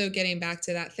you're also getting back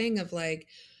to that thing of like,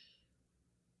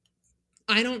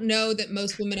 I don't know that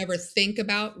most women ever think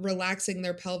about relaxing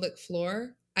their pelvic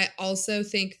floor. I also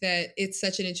think that it's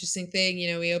such an interesting thing.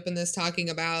 We opened this talking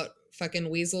about fucking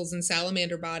weasels and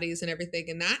salamander bodies and everything.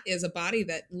 And that is a body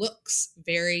that looks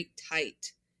very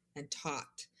tight and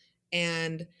taut.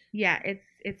 And yeah,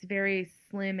 it's very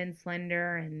slim and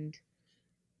slender and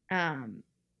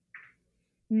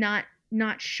not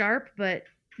sharp, but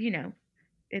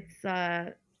it's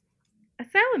a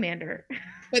salamander.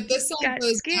 But this all got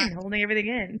goes skin back, holding everything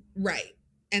in. Right.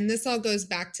 And this all goes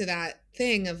back to that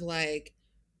thing of like,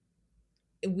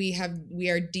 we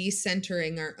are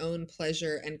decentering our own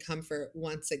pleasure and comfort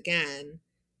once again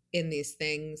in these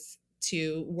things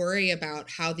to worry about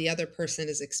how the other person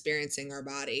is experiencing our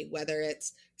body, whether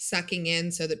it's sucking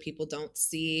in so that people don't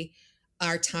see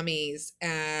our tummies,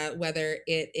 whether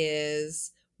it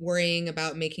is worrying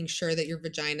about making sure that your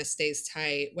vagina stays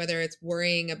tight, whether it's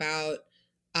worrying about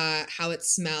how it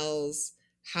smells,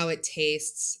 how it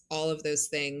tastes, all of those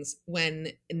things, when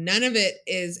none of it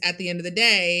is, at the end of the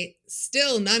day,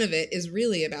 still none of it is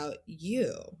really about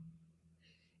you.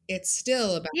 It's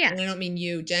still about, and I don't mean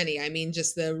you, Jenny, I mean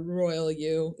just the royal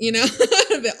you,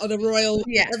 the royal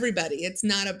everybody. It's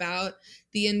not about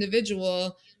the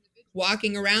individual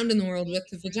walking around in the world with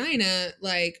the vagina,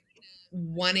 like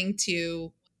wanting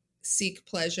to seek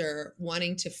pleasure,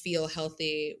 wanting to feel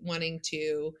healthy, wanting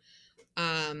to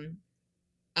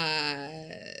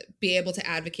be able to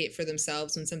advocate for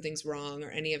themselves when something's wrong or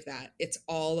any of that. It's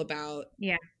all about,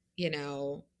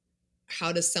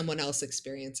 how does someone else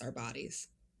experience our bodies?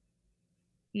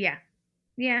 Yeah.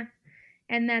 Yeah.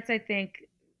 And that's, I think,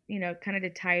 kind of to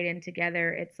tie it in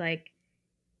together, it's like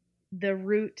the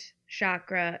root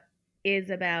chakra is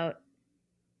about,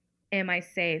 am I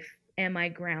safe? Am I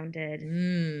grounded?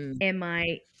 Am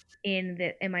I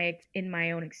in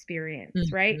my own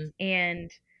experience? Right. And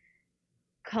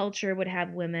culture would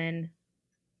have women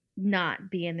not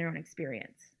be in their own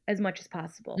experience as much as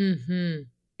possible.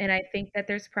 And I think that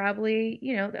there's probably,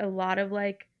 a lot of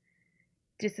like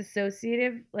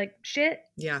disassociative like shit.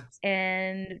 Yeah.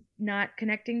 And not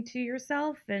connecting to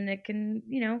yourself. And it can,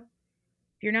 if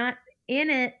you're not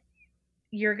in it,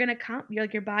 you're going to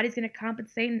your body's going to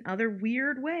compensate in other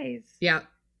weird ways. Yeah.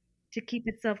 To keep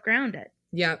itself grounded.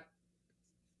 Yep.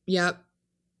 Yep.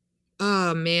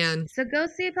 Oh man. So go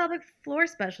see a pelvic floor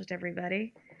specialist,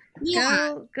 everybody.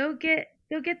 Yeah. Go get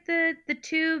the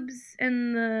tubes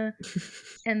and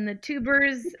the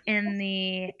tubers and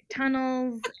the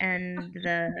tunnels and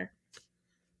the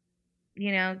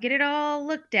get it all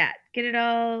looked at. Get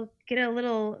a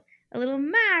little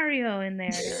Mario in there.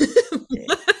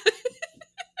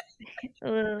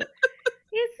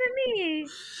 It's me,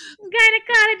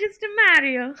 gynecologist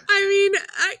Mario. I mean,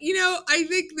 I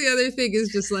think the other thing is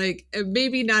just like,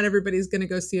 maybe not everybody's going to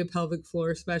go see a pelvic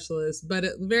floor specialist, but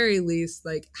at the very least,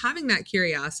 like having that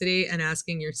curiosity and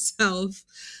asking yourself,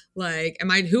 like,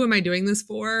 who am I doing this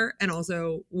for? And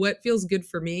also what feels good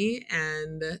for me?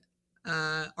 And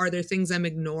Are there things I'm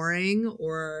ignoring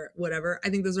or whatever? I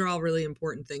think those are all really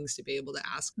important things to be able to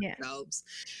ask ourselves.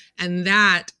 And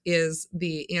that is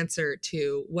the answer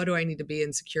to what do I need to be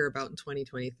insecure about in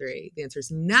 2023? The answer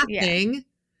is nothing. Yeah.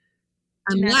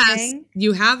 Unless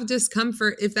you have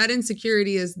discomfort. If that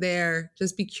insecurity is there,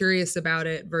 just be curious about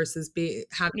it versus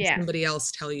having somebody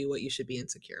else tell you what you should be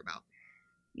insecure about.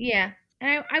 Yeah.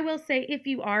 And I will say, if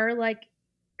you are like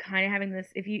kind of having this,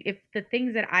 if the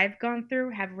things that I've gone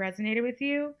through have resonated with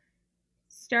you,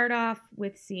 start off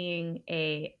with seeing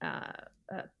a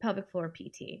pelvic floor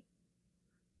PT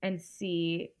and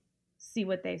see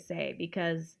what they say,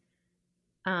 because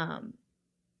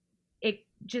it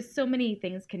just, so many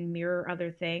things can mirror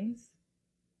other things.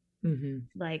 Mm-hmm.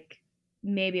 Like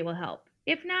maybe it will help.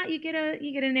 If not, you get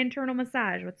an internal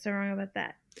massage. What's so wrong about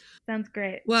that? Sounds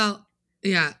great. Well,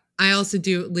 yeah. I also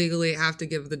do legally have to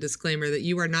give the disclaimer that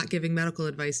you are not giving medical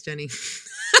advice, Jenny.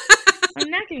 I'm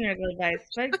not giving medical advice,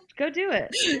 but go do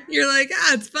it. You're like,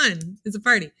 it's fun. It's a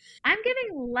party. I'm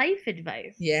giving life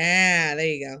advice. Yeah, there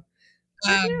you go.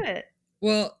 Go do it.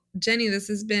 Well, Jenny, this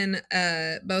has been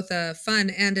both a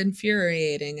fun and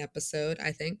infuriating episode,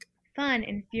 I think. Fun,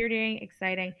 infuriating,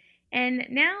 exciting. And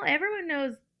now everyone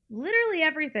knows literally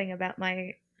everything about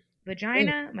my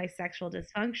vagina, my sexual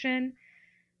dysfunction,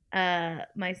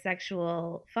 my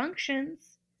sexual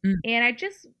functions. And I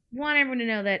just want everyone to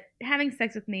know that having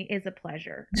sex with me is a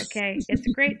pleasure. Okay. It's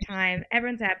a great time.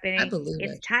 Everyone's happy. I believe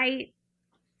it's tight.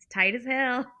 It's tight as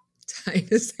hell. Tight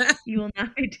as hell. You will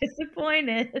not be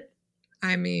disappointed.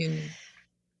 I mean,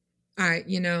 I've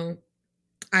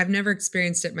never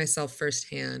experienced it myself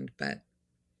firsthand, but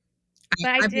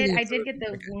I did get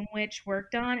the womb witch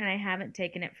worked on, and I haven't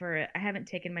taken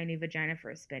my new vagina for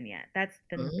a spin yet. That's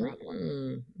been the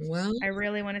problem. Well, I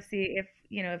really want to see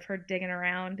if her digging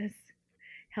around has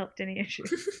helped any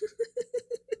issues.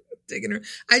 Digging around.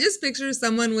 I just picture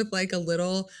someone with like a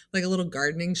little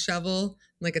gardening shovel,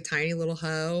 like a tiny little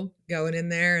hoe, going in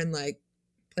there and like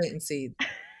planting seeds.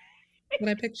 What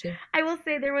I picture. I will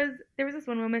say there was this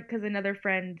one moment, because another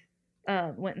friend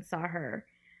went and saw her,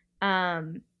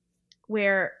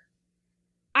 where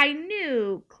I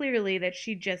knew clearly that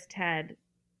she just had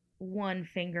one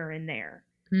finger in there,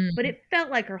 but it felt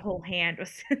like her whole hand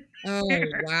was in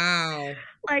there. Oh wow!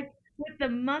 Like with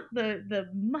the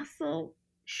muscle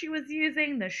she was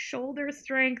using, the shoulder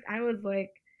strength, I was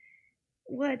like,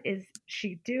 what is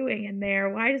she doing in there?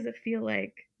 Why does it feel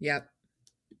like? Yep.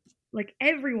 Like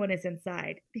everyone is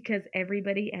inside, because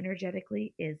everybody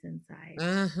energetically is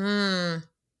inside.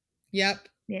 Yep.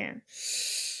 Yeah.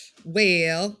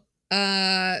 Well,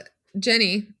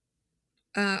 Jenny,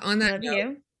 on that Love note,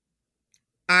 you.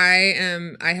 I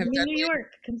have done New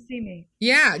York. Come see me.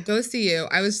 Yeah, go see you.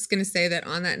 I was just going to say that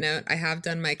on that note, I have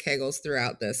done my Kegels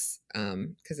throughout this,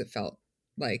 because it felt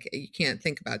like you can't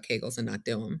think about Kegels and not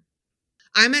do them.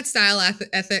 I'm at Style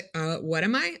Ethic. What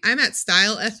am I? I'm at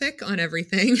Style Ethic on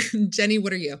everything. Jenny,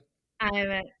 what are you?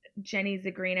 I'm at Jenny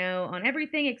Zagrino on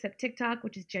everything except TikTok,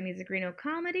 which is Jenny Zagrino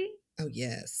Comedy. Oh,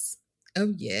 yes.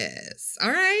 Oh, yes. All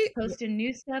right. Posting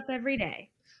new stuff every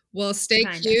day. Well, stay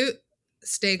cute.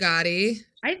 Stay gaudy.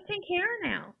 I have pink hair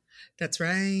now. That's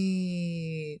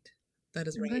right. That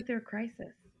is right. I'm going through a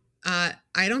crisis. I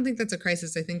don't think that's a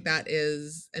crisis. I think that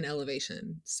is an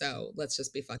elevation. So let's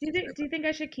just be fucking. Do you think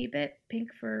I should keep it pink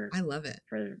for? I love it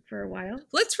for a while.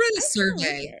 Let's run a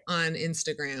survey on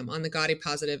Instagram, on the Gaudy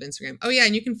Positive Instagram. Oh yeah,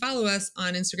 and you can follow us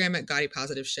on Instagram at Gaudy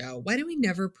Positive Show. Why do we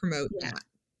never promote that?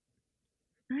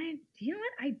 You know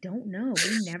what? I don't know.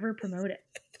 We never promote it.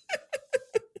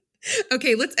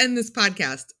 Okay, let's end this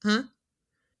podcast, huh?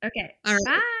 Okay. All right.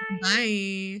 Bye.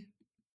 Bye.